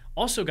 who's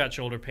also got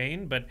shoulder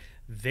pain, but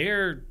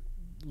they're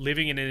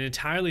living in an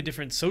entirely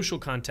different social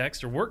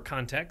context or work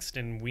context,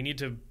 and we need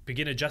to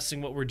begin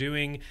adjusting what we're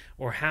doing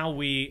or how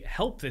we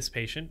help this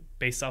patient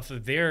based off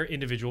of their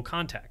individual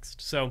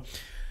context. So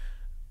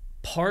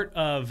part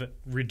of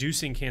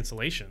reducing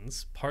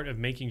cancellations, part of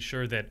making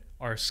sure that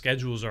our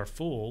schedules are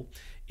full,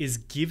 is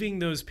giving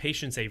those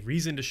patients a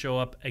reason to show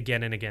up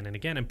again and again and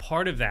again. And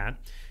part of that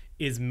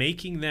is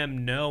making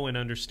them know and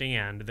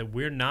understand that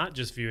we're not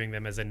just viewing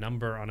them as a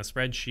number on a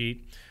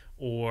spreadsheet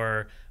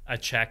or a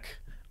check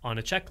on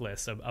a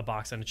checklist, a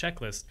box on a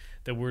checklist,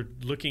 that we're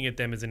looking at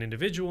them as an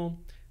individual,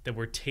 that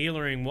we're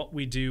tailoring what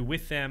we do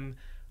with them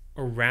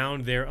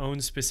around their own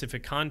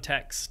specific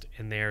context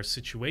and their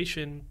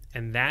situation,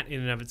 and that in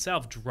and of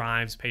itself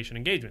drives patient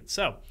engagement.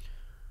 So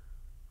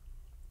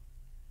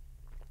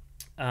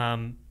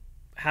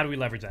how do we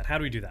leverage that? How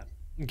do we do that?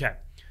 Okay.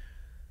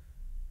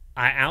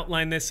 I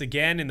outline this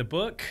again in the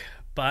book,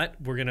 but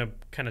we're going to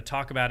kind of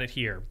talk about it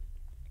here.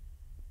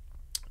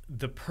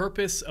 The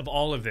purpose of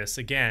all of this,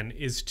 again,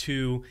 is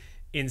to,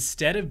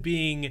 instead of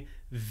being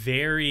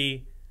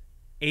very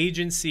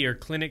agency or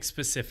clinic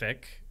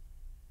specific,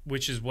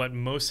 which is what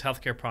most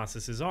healthcare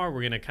processes are,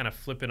 we're going to kind of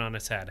flip it on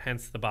its head,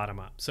 hence the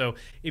bottom up. So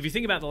if you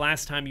think about the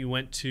last time you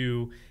went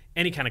to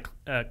any kind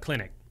of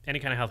clinic, any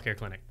kind of healthcare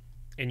clinic,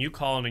 and you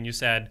called and you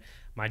said,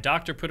 my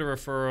doctor put a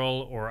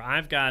referral, or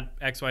I've got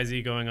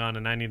XYZ going on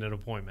and I need an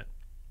appointment,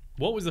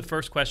 what was the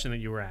first question that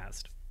you were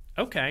asked?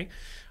 Okay,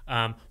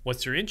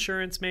 what's your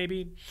insurance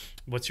maybe?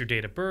 What's your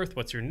date of birth?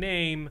 What's your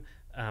name?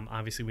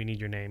 Obviously we need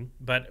your name,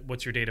 but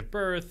what's your date of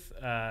birth,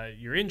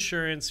 your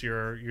insurance,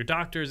 your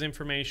doctor's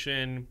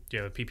information, do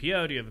you have a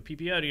PPO, do you have a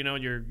PPO, do you know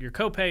what your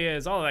copay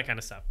is, all of that kind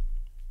of stuff.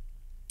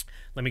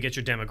 Let me get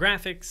your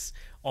demographics,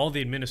 all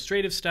the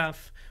administrative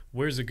stuff,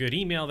 where's a good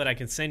email that I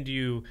can send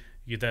you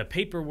the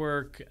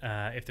paperwork,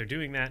 if they're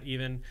doing that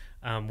even,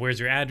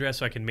 where's your address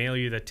so I can mail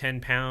you the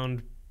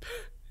 10-pound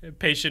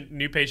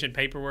new patient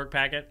paperwork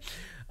packet,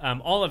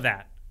 all of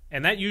that.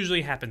 And that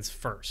usually happens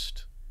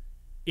first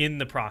in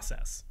the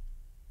process.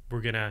 We're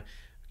going to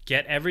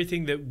get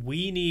everything that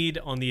we need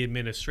on the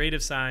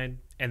administrative side,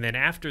 and then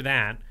after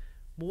that,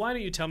 well, why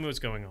don't you tell me what's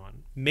going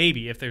on?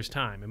 Maybe if there's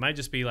time. It might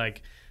just be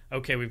like,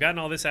 okay, we've gotten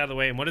all this out of the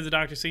way, and what is the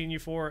doctor seeing you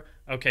for?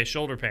 Okay,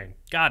 shoulder pain.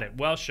 Got it.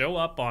 Well, show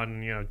up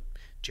on,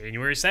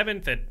 January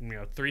 7th at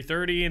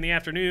 3:30 in the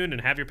afternoon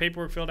and have your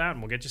paperwork filled out,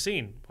 and we'll get you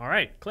seen. All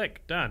right,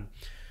 click, done.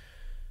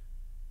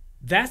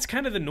 That's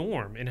kind of the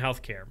norm in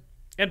healthcare.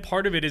 And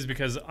part of it is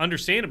because,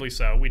 understandably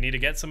so, we need to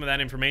get some of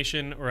that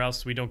information or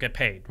else we don't get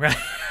paid, right?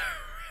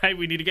 Right?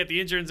 We need to get the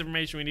insurance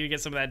information. We need to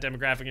get some of that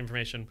demographic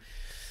information.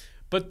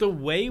 But the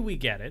way we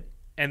get it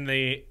and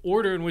the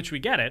order in which we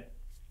get it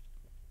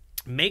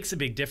makes a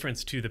big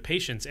difference to the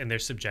patients and their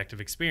subjective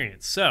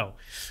experience. So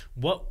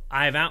what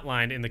I've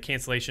outlined in the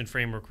cancellation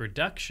framework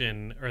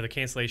reduction, or the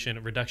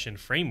cancellation reduction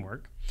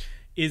framework,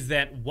 is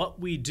that what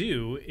we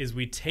do is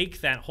we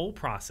take that whole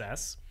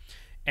process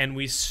and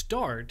we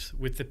start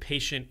with the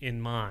patient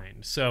in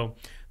mind. So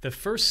the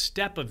first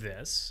step of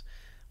this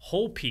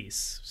whole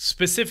piece,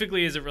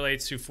 specifically as it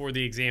relates to, for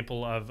the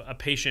example of a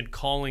patient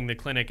calling the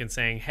clinic and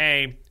saying,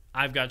 hey,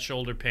 I've got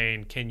shoulder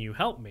pain, can you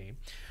help me?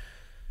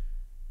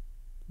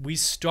 We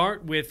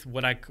start with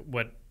what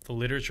the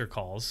literature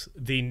calls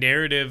the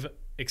narrative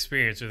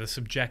experience, or the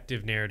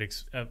subjective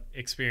narrative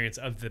experience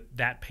of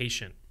that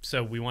patient.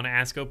 So we want to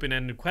ask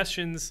open-ended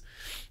questions,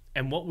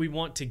 and what we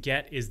want to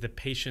get is the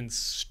patient's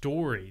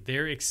story,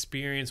 their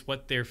experience,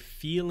 what they're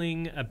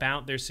feeling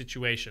about their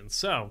situation.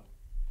 So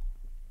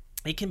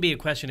it can be a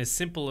question as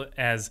simple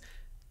as,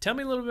 tell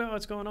me a little bit about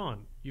what's going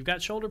on. You've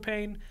got shoulder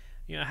pain.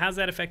 How's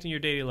that affecting your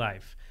daily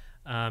life?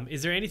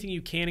 Is there anything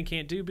you can and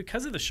can't do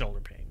because of the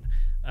shoulder pain?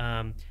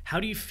 How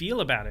do you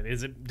feel about it?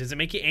 Does it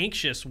make you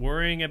anxious,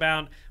 worrying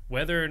about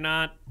whether or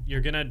not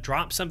you're going to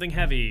drop something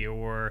heavy,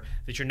 or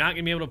that you're not going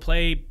to be able to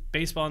play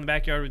baseball in the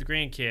backyard with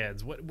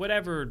grandkids?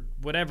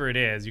 Whatever it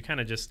is, you kind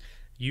of just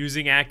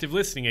using active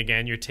listening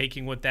again. You're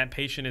taking what that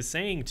patient is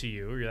saying to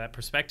you, or that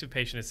prospective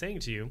patient is saying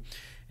to you,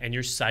 and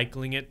you're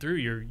cycling it through.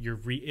 You're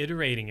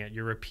reiterating it.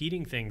 You're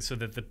repeating things so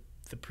that the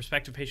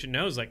prospective patient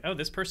knows, like, oh,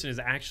 this person is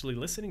actually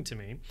listening to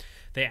me.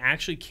 They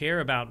actually care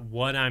about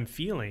what I'm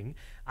feeling.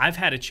 I've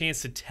had a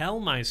chance to tell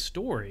my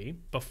story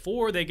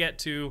before they get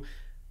to,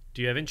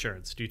 do you have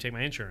insurance? Do you take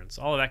my insurance?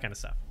 All of that kind of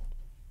stuff.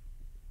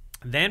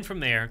 Then from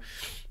there,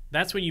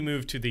 that's when you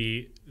move to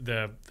the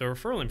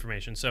referral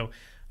information. So,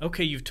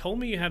 okay, you've told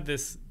me you have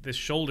this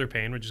shoulder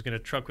pain. We're just going to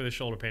truck with a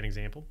shoulder pain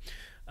example.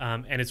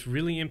 And it's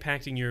really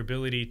impacting your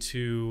ability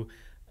to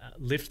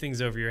lift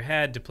things over your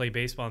head, to play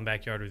baseball in the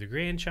backyard with your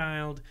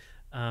grandchild.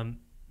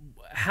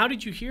 How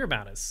did you hear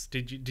about us?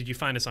 Did you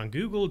find us on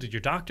Google? Did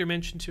your doctor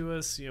mention to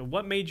us?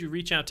 What made you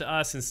reach out to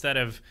us instead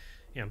of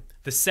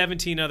the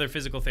 17 other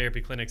physical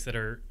therapy clinics that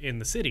are in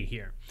the city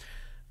here?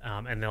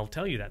 And they'll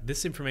tell you that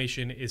this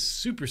information is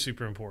super,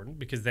 super important,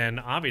 because then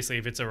obviously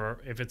if it's a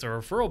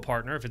referral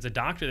partner, if it's a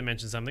doctor that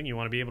mentions something, you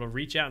want to be able to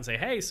reach out and say,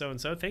 hey,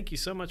 so-and-so, thank you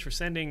so much for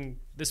sending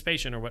this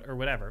patient, or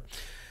whatever.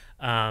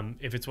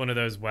 If it's one of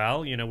those,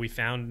 well, we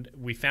found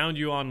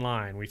you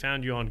online, we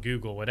found you on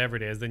Google, whatever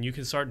it is, then you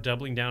can start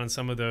doubling down on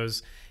some of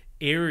those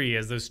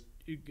areas,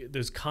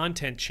 those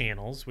content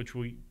channels, which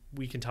we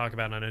can talk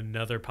about on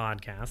another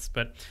podcast,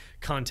 but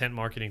content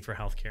marketing for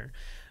healthcare.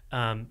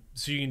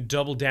 So you can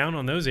double down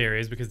on those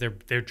areas because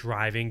they're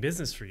driving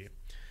business for you.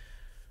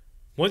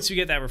 Once you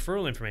get that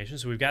referral information,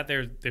 so we've got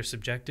their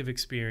subjective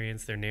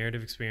experience, their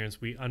narrative experience,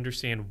 we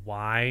understand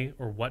why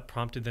or what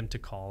prompted them to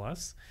call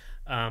us.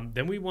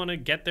 Then we want to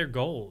get their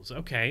goals.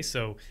 Okay,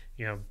 so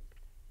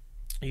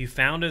you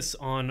found us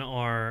on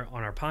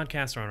our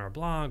podcast or on our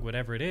blog,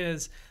 whatever it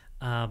is.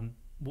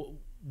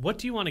 What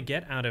do you want to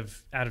get out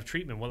of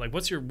treatment?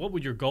 What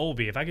would your goal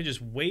be? If I could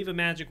just wave a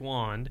magic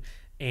wand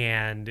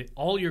and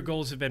all your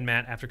goals have been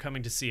met after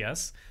coming to see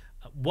us,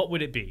 what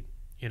would it be?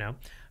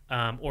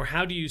 Or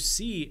how do you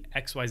see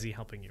XYZ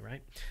helping you,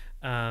 right?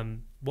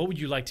 What would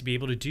you like to be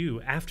able to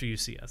do after you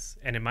see us?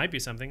 And it might be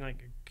something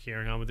like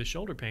carrying on with the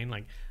shoulder pain.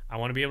 Like, I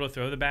want to be able to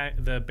throw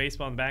the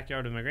baseball in the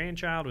backyard with my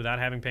grandchild without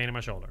having pain in my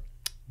shoulder.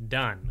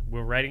 Done.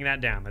 We're writing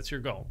that down. That's your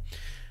goal.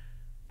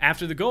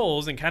 After the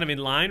goals, and kind of in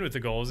line with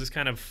the goals, is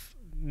kind of,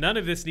 none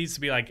of this needs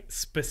to be like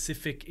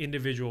specific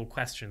individual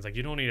questions. Like,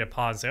 you don't need to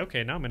pause and say,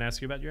 okay, now I'm going to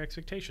ask you about your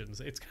expectations.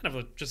 It's kind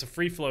of just a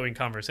free-flowing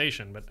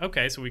conversation. But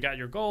okay, so we got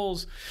your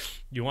goals.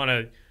 You want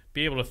to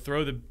be able to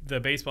throw the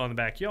baseball in the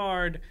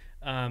backyard.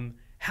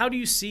 How do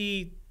you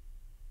see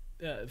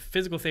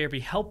physical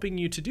therapy helping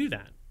you to do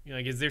that?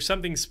 Is there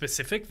something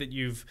specific that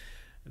you've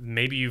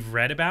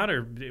read about,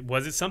 or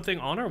was it something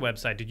on our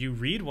website? Did you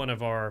read one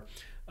of our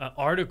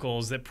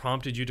articles that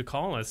prompted you to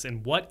call us?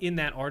 And what in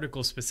that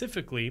article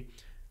specifically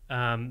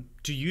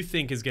do you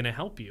think is going to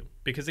help you?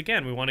 Because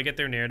again, we want to get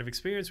their narrative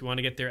experience. We want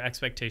to get their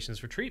expectations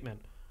for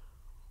treatment.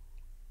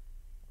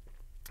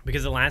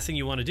 Because the last thing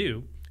you want to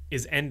do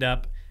is end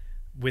up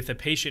with a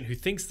patient who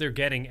thinks they're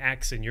getting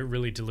X and you're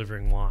really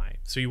delivering Y.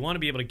 So you want to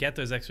be able to get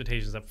those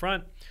expectations up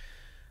front,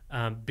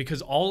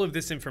 because all of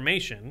this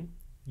information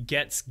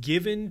gets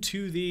given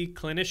to the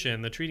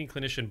clinician, the treating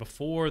clinician,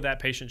 before that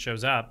patient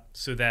shows up,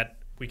 so that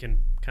we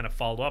can kind of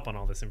follow up on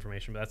all this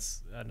information. But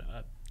that's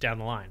down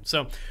the line.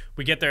 So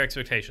we get their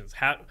expectations.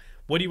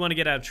 What do you want to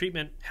get out of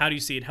treatment? How do you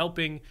see it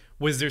helping?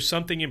 Was there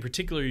something in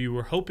particular you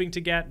were hoping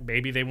to get?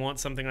 Maybe they want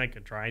something like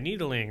a dry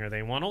needling, or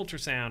they want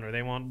ultrasound, or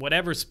they want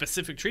whatever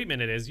specific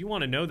treatment it is. You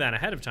want to know that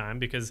ahead of time,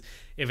 because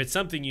if it's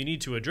something you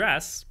need to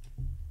address,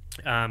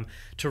 to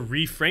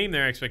reframe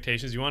their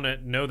expectations, you want to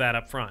know that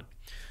up front.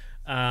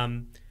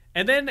 And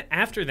then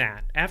after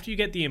that, after you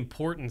get the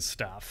important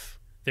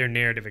stuff, their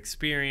narrative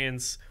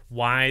experience,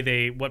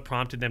 what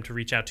prompted them to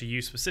reach out to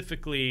you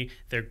specifically,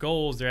 their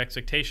goals, their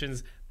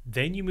expectations,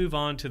 then you move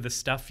on to the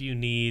stuff you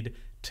need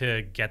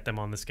to get them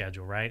on the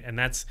schedule, right? And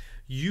that's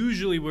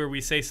usually where we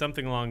say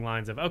something along the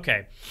lines of,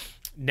 okay,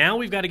 now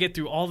we've got to get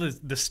through all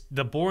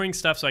the boring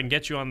stuff so I can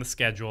get you on the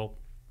schedule.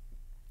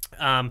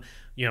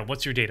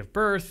 What's your date of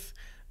birth?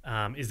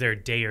 Is there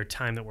a day or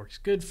time that works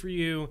good for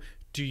you?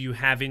 Do you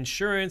have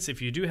insurance?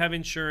 If you do have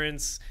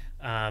insurance,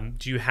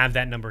 do you have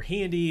that number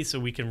handy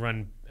so we can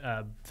run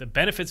the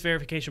benefits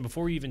verification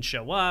before you even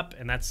show up?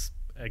 And that's,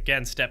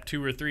 again, step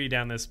 2 or 3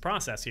 down this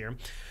process here.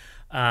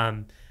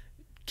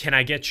 Can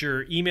I get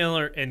your email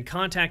and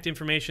contact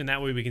information?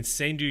 That way we can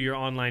send you your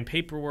online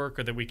paperwork,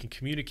 or that we can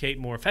communicate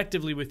more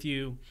effectively with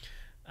you.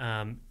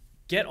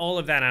 Get all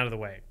of that out of the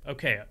way.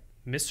 Okay,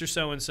 Mr.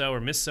 So-and-so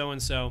or Miss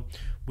So-and-so,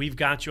 we've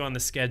got you on the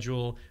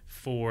schedule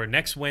for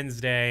next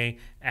Wednesday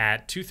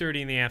at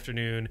 2:30 in the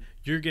afternoon.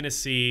 You're going to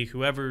see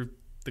whoever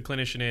the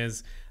clinician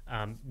is.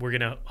 We're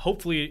going to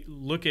hopefully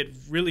look at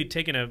really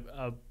taking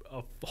a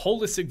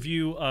holistic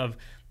view of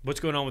what's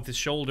going on with his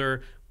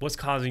shoulder, what's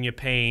causing you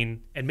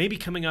pain, and maybe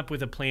coming up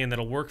with a plan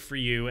that'll work for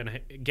you and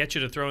get you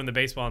to throw in the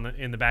baseball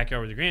in the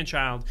backyard with your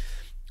grandchild.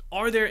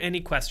 Are there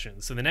any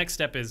questions? So the next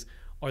step is,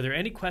 are there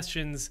any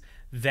questions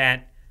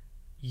that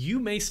you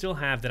may still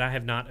have that I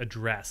have not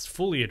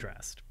fully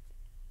addressed?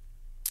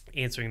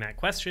 Answering that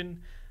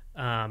question,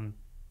 and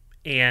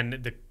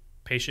the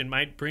patient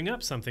might bring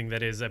up something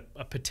that is a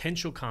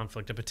potential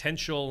conflict, a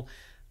potential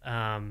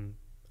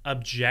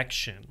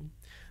objection.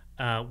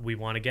 We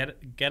want to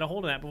get a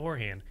hold of that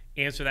beforehand.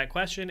 Answer that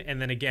question,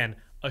 and then again,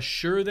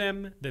 assure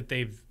them that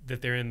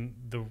they're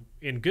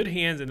in good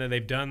hands, and that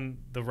they've done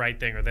the right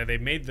thing, or that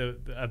they've made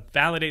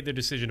validate their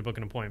decision to book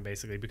an appointment,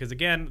 basically. Because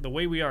again, the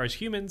way we are as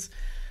humans,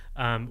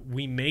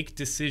 we make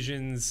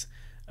decisions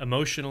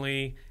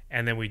emotionally,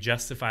 and then we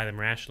justify them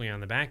rationally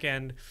on the back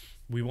end.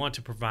 We want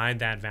to provide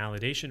that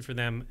validation for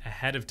them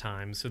ahead of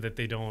time so that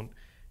they don't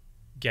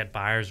get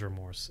buyer's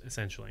remorse,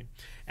 essentially.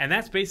 And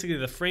that's basically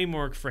the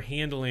framework for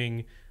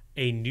handling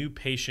a new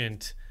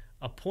patient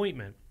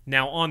appointment.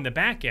 Now, on the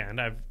back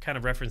end, I've kind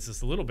of referenced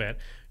this a little bit,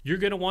 you're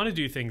going to want to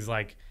do things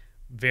like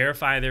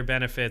verify their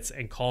benefits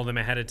and call them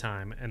ahead of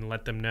time and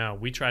let them know.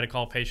 We try to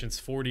call patients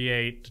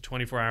 48 to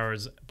 24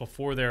 hours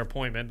before their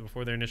appointment,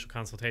 before their initial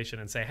consultation,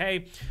 and say,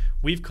 hey,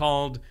 we've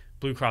called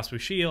Blue Cross Blue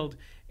Shield,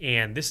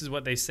 and this is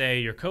what they say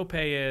your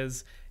copay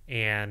is,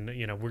 and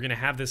we're going to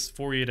have this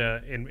for you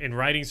in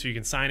writing so you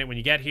can sign it when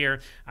you get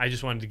here. I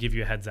just wanted to give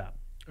you a heads up,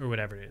 or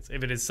whatever it is.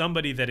 If it is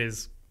somebody that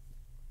is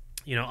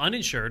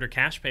uninsured or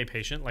cash pay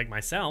patient like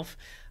myself,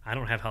 I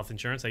don't have health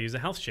insurance. I use a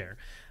health share.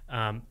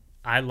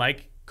 I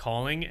like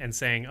calling and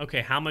saying,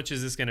 okay, how much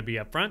is this going to be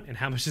up front, and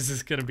how much is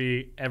this going to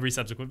be every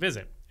subsequent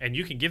visit? And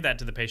you can give that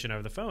to the patient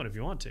over the phone if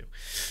you want to.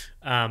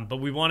 But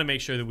we want to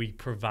make sure that we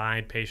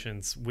provide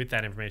patients with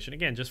that information,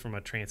 again, just from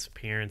a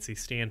transparency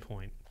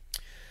standpoint.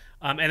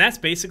 And that's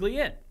basically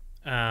it.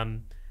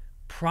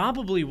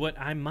 Probably what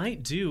I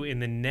might do in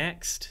the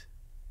next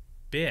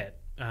bit,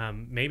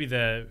 maybe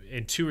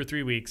in 2 or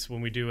 3 weeks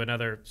when we do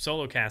another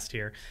solo cast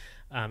here,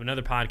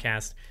 another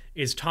podcast,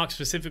 is talk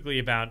specifically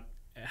about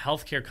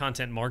healthcare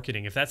content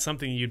marketing. If that's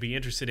something you'd be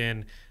interested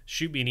in,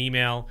 shoot me an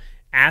email.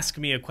 Ask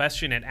me a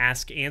question at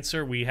Ask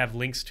Answer. We have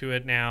links to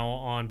it now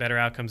on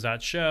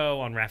betteroutcomes.show,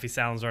 on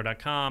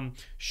raffisalazar.com.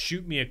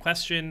 Shoot me a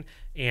question,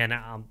 and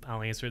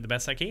I'll answer it the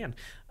best I can.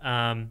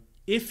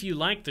 If you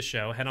like the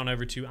show, head on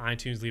over to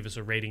iTunes, leave us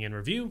a rating and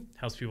review.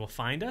 Helps people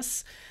find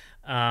us.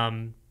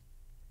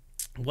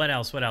 What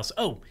else?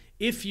 Oh,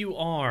 if you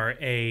are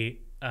a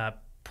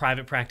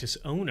private practice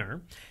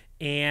owner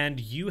and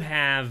you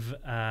have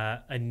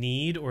a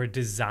need or a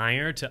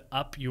desire to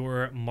up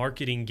your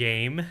marketing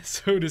game,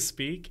 so to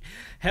speak,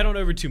 head on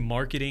over to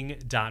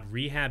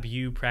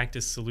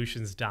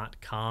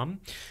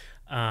marketing.rehabupracticesolutions.com.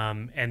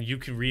 And you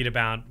can read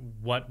about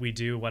what I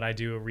do at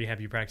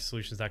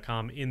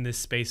rehabupracticesolutions.com in this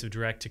space of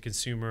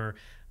direct-to-consumer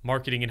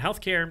marketing in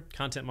healthcare,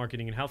 content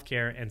marketing in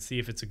healthcare, and see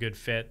if it's a good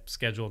fit.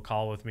 Schedule a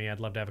call with me.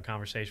 I'd love to have a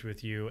conversation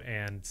with you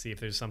and see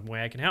if there's some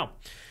way I can help.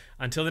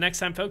 Until the next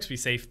time, folks, be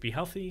safe, be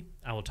healthy.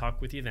 I will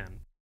talk with you then.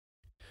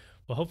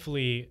 Well,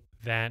 hopefully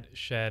that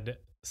shed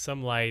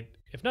some light,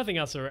 if nothing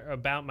else,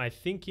 about my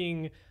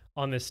thinking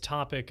on this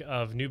topic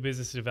of new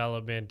business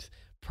development,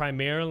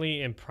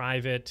 primarily in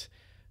private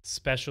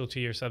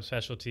specialty or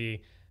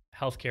subspecialty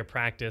healthcare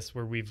practice,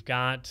 where we've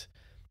got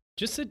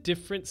just a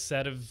different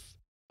set of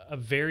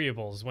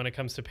variables when it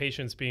comes to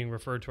patients being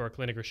referred to our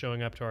clinic or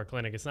showing up to our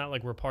clinic. It's not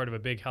like we're part of a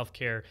big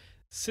healthcare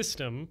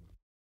system.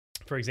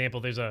 For example,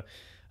 there's a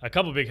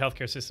couple of big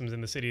healthcare systems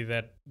in the city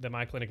that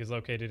my clinic is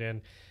located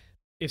in.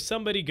 if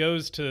somebody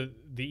goes to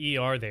the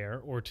ER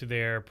there or to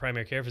their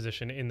primary care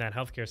physician in that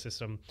healthcare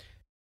system,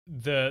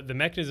 the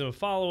mechanism of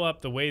follow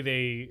up, the way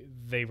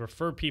they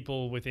refer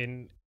people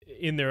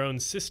in their own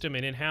system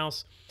and in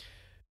house,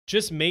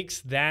 just makes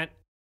that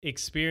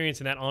experience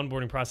and that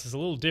onboarding process a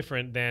little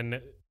different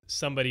than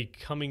somebody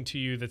coming to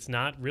you that's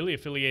not really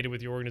affiliated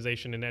with your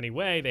organization in any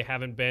way. They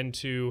haven't been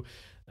to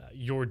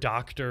your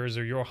doctors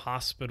or your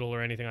hospital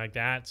or anything like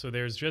that. So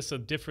there's just a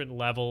different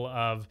level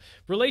of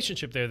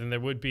relationship there than there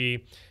would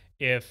be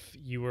if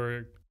you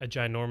were a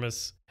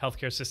ginormous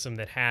healthcare system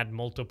that had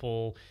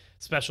multiple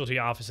specialty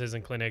offices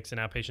and clinics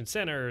and outpatient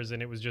centers,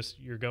 and it was just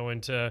you're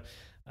going to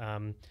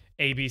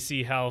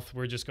ABC Health,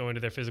 we're just going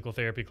to their physical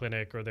therapy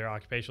clinic or their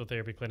occupational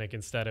therapy clinic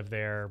instead of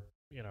their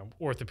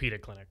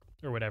orthopedic clinic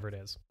or whatever it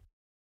is.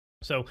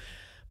 So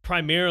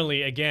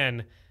primarily,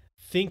 again,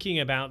 thinking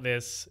about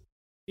this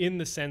in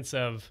the sense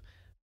of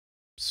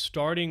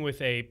starting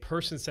with a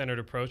person-centered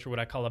approach, or what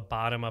I call a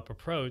bottom-up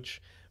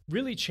approach,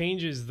 really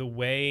changes the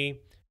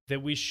way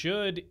that we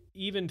should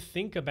even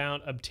think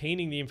about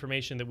obtaining the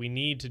information that we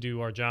need to do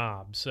our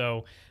job.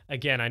 So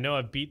again, I know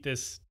I've beat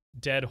this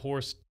dead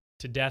horse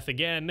to death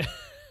again,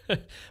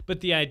 but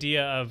the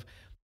idea of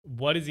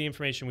what is the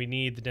information we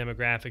need, the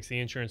demographics, the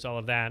insurance, all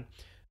of that.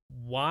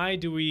 Why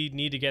do we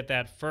need to get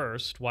that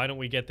first? Why don't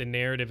we get the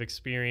narrative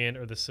experience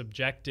or the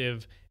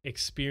subjective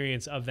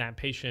experience of that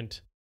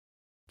patient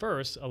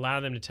first? Allow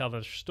them to tell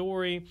their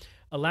story,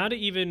 allow to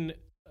even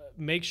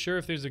make sure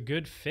if there's a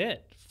good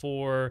fit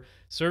for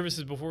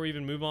services before we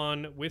even move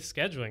on with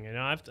scheduling. And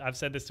I've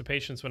said this to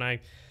patients when I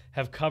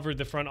have covered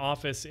the front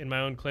office in my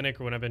own clinic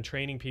or when I've been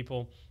training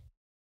people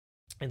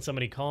and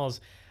somebody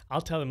calls,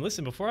 I'll tell them,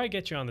 listen, before I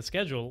get you on the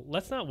schedule,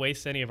 let's not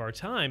waste any of our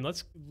time.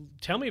 Let's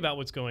tell me about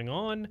what's going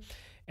on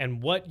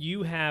and what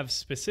you have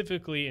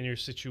specifically in your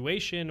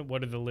situation.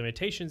 What are the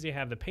limitations you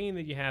have, the pain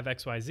that you have,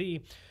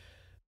 XYZ,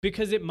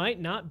 because it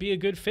might not be a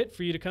good fit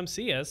for you to come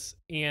see us.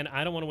 And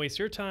I don't want to waste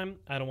your time.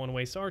 I don't want to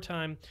waste our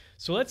time.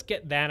 So let's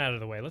get that out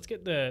of the way. Let's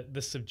get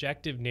the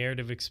subjective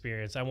narrative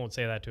experience. I won't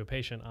say that to a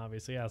patient,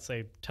 obviously. I'll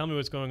say, tell me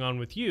what's going on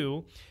with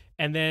you.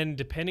 And then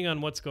depending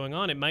on what's going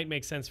on, it might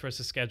make sense for us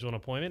to schedule an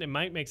appointment. It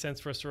might make sense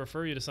for us to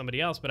refer you to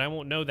somebody else, but I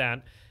won't know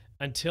that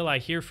until I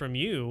hear from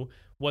you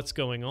what's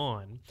going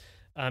on.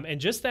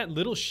 And just that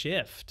little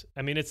shift.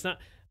 I mean, it's not,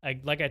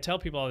 like I tell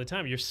people all the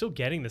time, you're still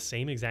getting the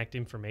same exact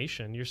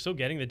information. You're still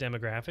getting the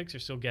demographics. You're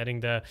still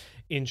getting the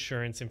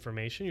insurance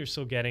information. You're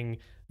still getting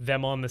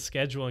them on the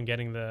schedule and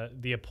getting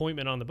the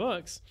appointment on the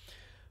books.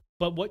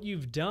 But what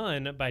you've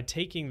done by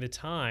taking the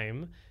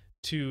time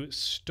to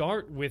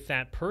start with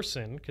that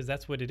person, because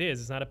that's what it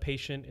is. It's not a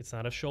patient. It's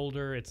not a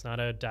shoulder. It's not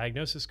a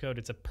diagnosis code.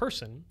 It's a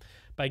person.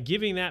 By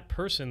giving that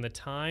person the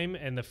time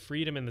and the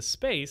freedom and the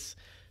space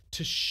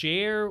to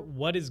share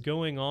what is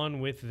going on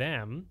with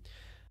them,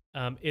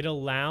 it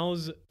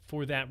allows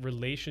for that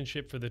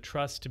relationship, for the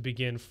trust to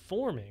begin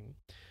forming,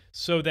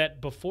 so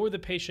that before the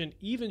patient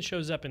even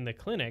shows up in the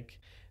clinic,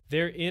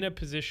 they're in a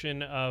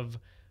position of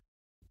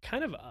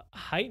kind of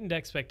heightened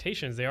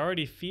expectations. They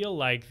already feel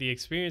like the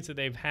experience that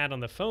they've had on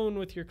the phone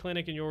with your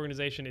clinic and your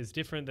organization is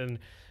different than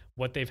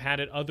what they've had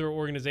at other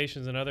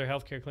organizations and other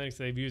healthcare clinics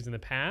that they've used in the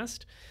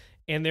past.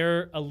 And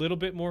they're a little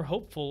bit more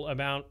hopeful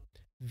about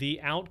the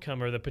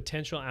outcome or the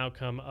potential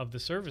outcome of the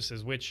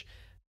services, which,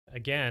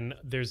 again,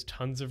 there's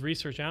tons of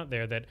research out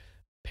there that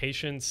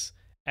patients'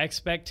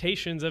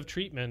 expectations of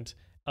treatment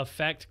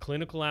affect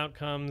clinical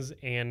outcomes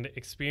and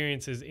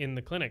experiences in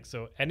the clinic.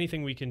 So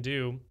anything we can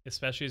do,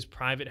 especially as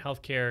private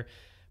healthcare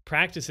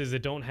practices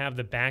that don't have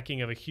the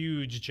backing of a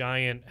huge,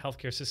 giant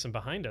healthcare system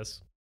behind us,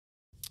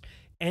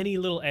 any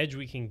little edge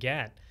we can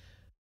get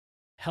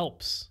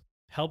helps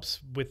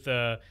with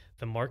the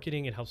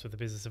marketing. It helps with the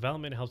business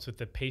development. It helps with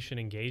the patient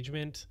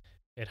engagement.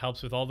 It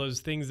helps with all those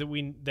things that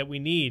we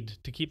need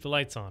to keep the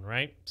lights on,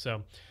 right?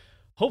 So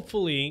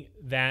hopefully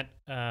that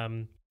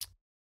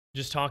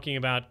just talking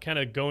about kind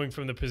of going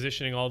from the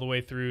positioning all the way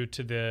through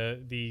to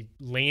the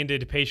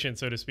landed patient,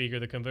 so to speak, or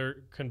the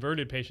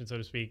converted patient, so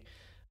to speak,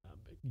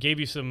 gave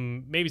you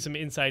maybe some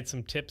insights,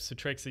 some tips, some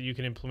tricks that you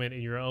can implement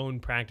in your own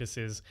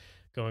practices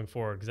going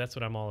forward, because that's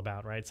what I'm all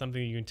about, right?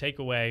 Something you can take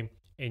away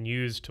and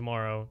use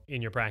tomorrow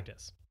in your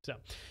practice. So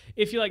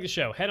if you like the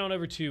show, head on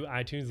over to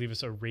iTunes, leave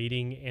us a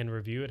rating and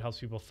review. It helps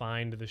people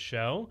find the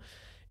show.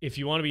 If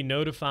you want to be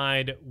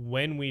notified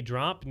when we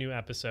drop new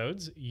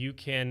episodes, you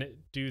can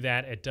do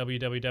that at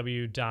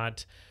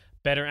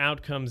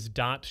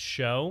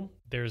www.betteroutcomes.show.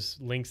 There's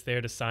links there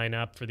to sign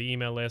up for the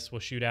email list. We'll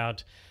shoot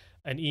out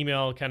an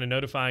email kind of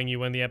notifying you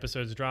when the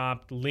episodes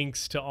drop,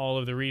 links to all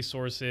of the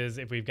resources.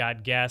 If we've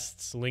got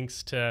guests,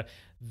 links to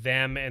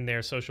them and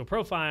their social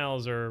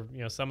profiles, or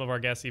some of our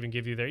guests even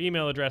give you their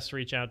email address to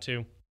reach out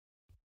to.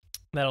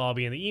 That'll all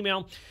be in the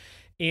email.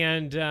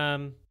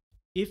 And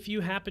if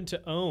you happen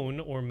to own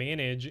or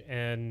manage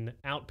an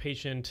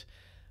outpatient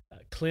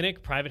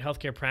clinic, private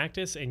healthcare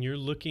practice, and you're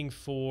looking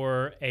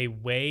for a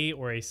way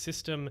or a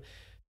system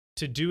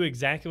to do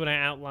exactly what I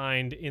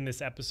outlined in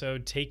this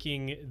episode,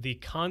 taking the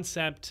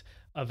concept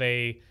of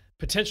a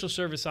potential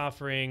service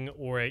offering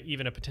or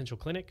even a potential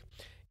clinic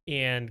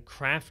and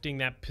crafting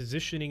that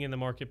positioning in the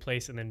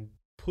marketplace, and then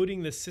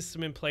putting the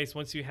system in place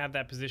once you have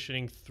that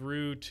positioning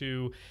through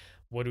to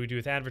what do we do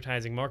with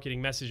advertising,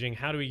 marketing, messaging?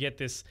 How do we get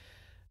this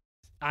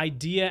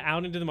idea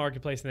out into the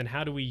marketplace? And then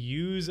how do we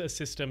use a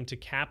system to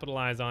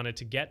capitalize on it,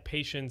 to get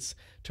patients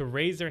to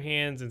raise their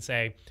hands and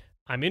say,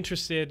 I'm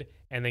interested,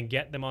 and then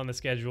get them on the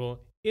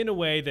schedule in a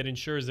way that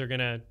ensures they're going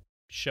to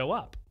show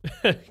up,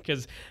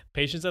 because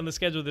patients on the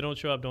schedule that don't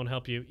show up don't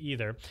help you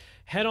either.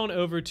 Head on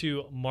over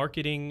to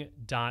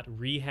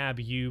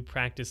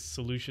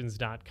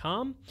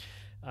marketing.rehabupracticesolutions.com.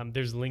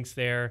 There's links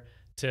there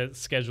to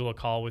schedule a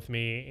call with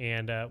me,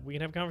 and we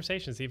can have a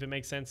conversation, see if it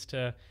makes sense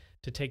to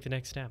take the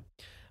next step.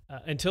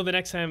 Until the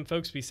next time,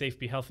 folks, be safe,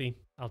 be healthy.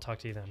 I'll talk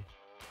to you then.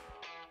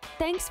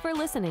 Thanks for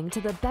listening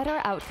to the Better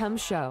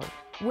Outcomes Show,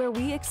 where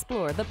we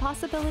explore the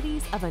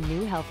possibilities of a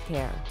new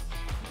healthcare.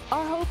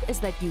 Our hope is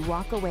that you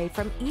walk away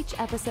from each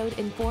episode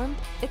informed,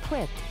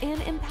 equipped,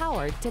 and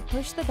empowered to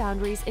push the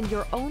boundaries in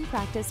your own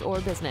practice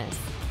or business.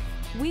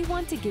 We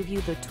want to give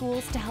you the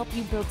tools to help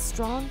you build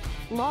strong,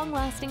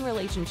 long-lasting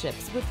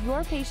relationships with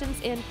your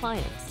patients and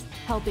clients,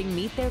 helping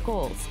meet their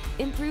goals,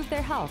 improve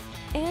their health,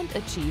 and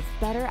achieve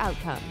better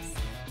outcomes.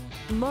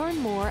 Learn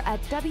more at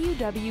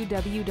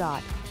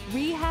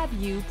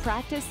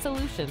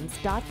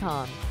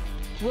www.rehabilitationpracticesolutions.com.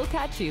 We'll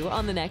catch you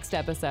on the next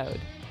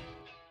episode.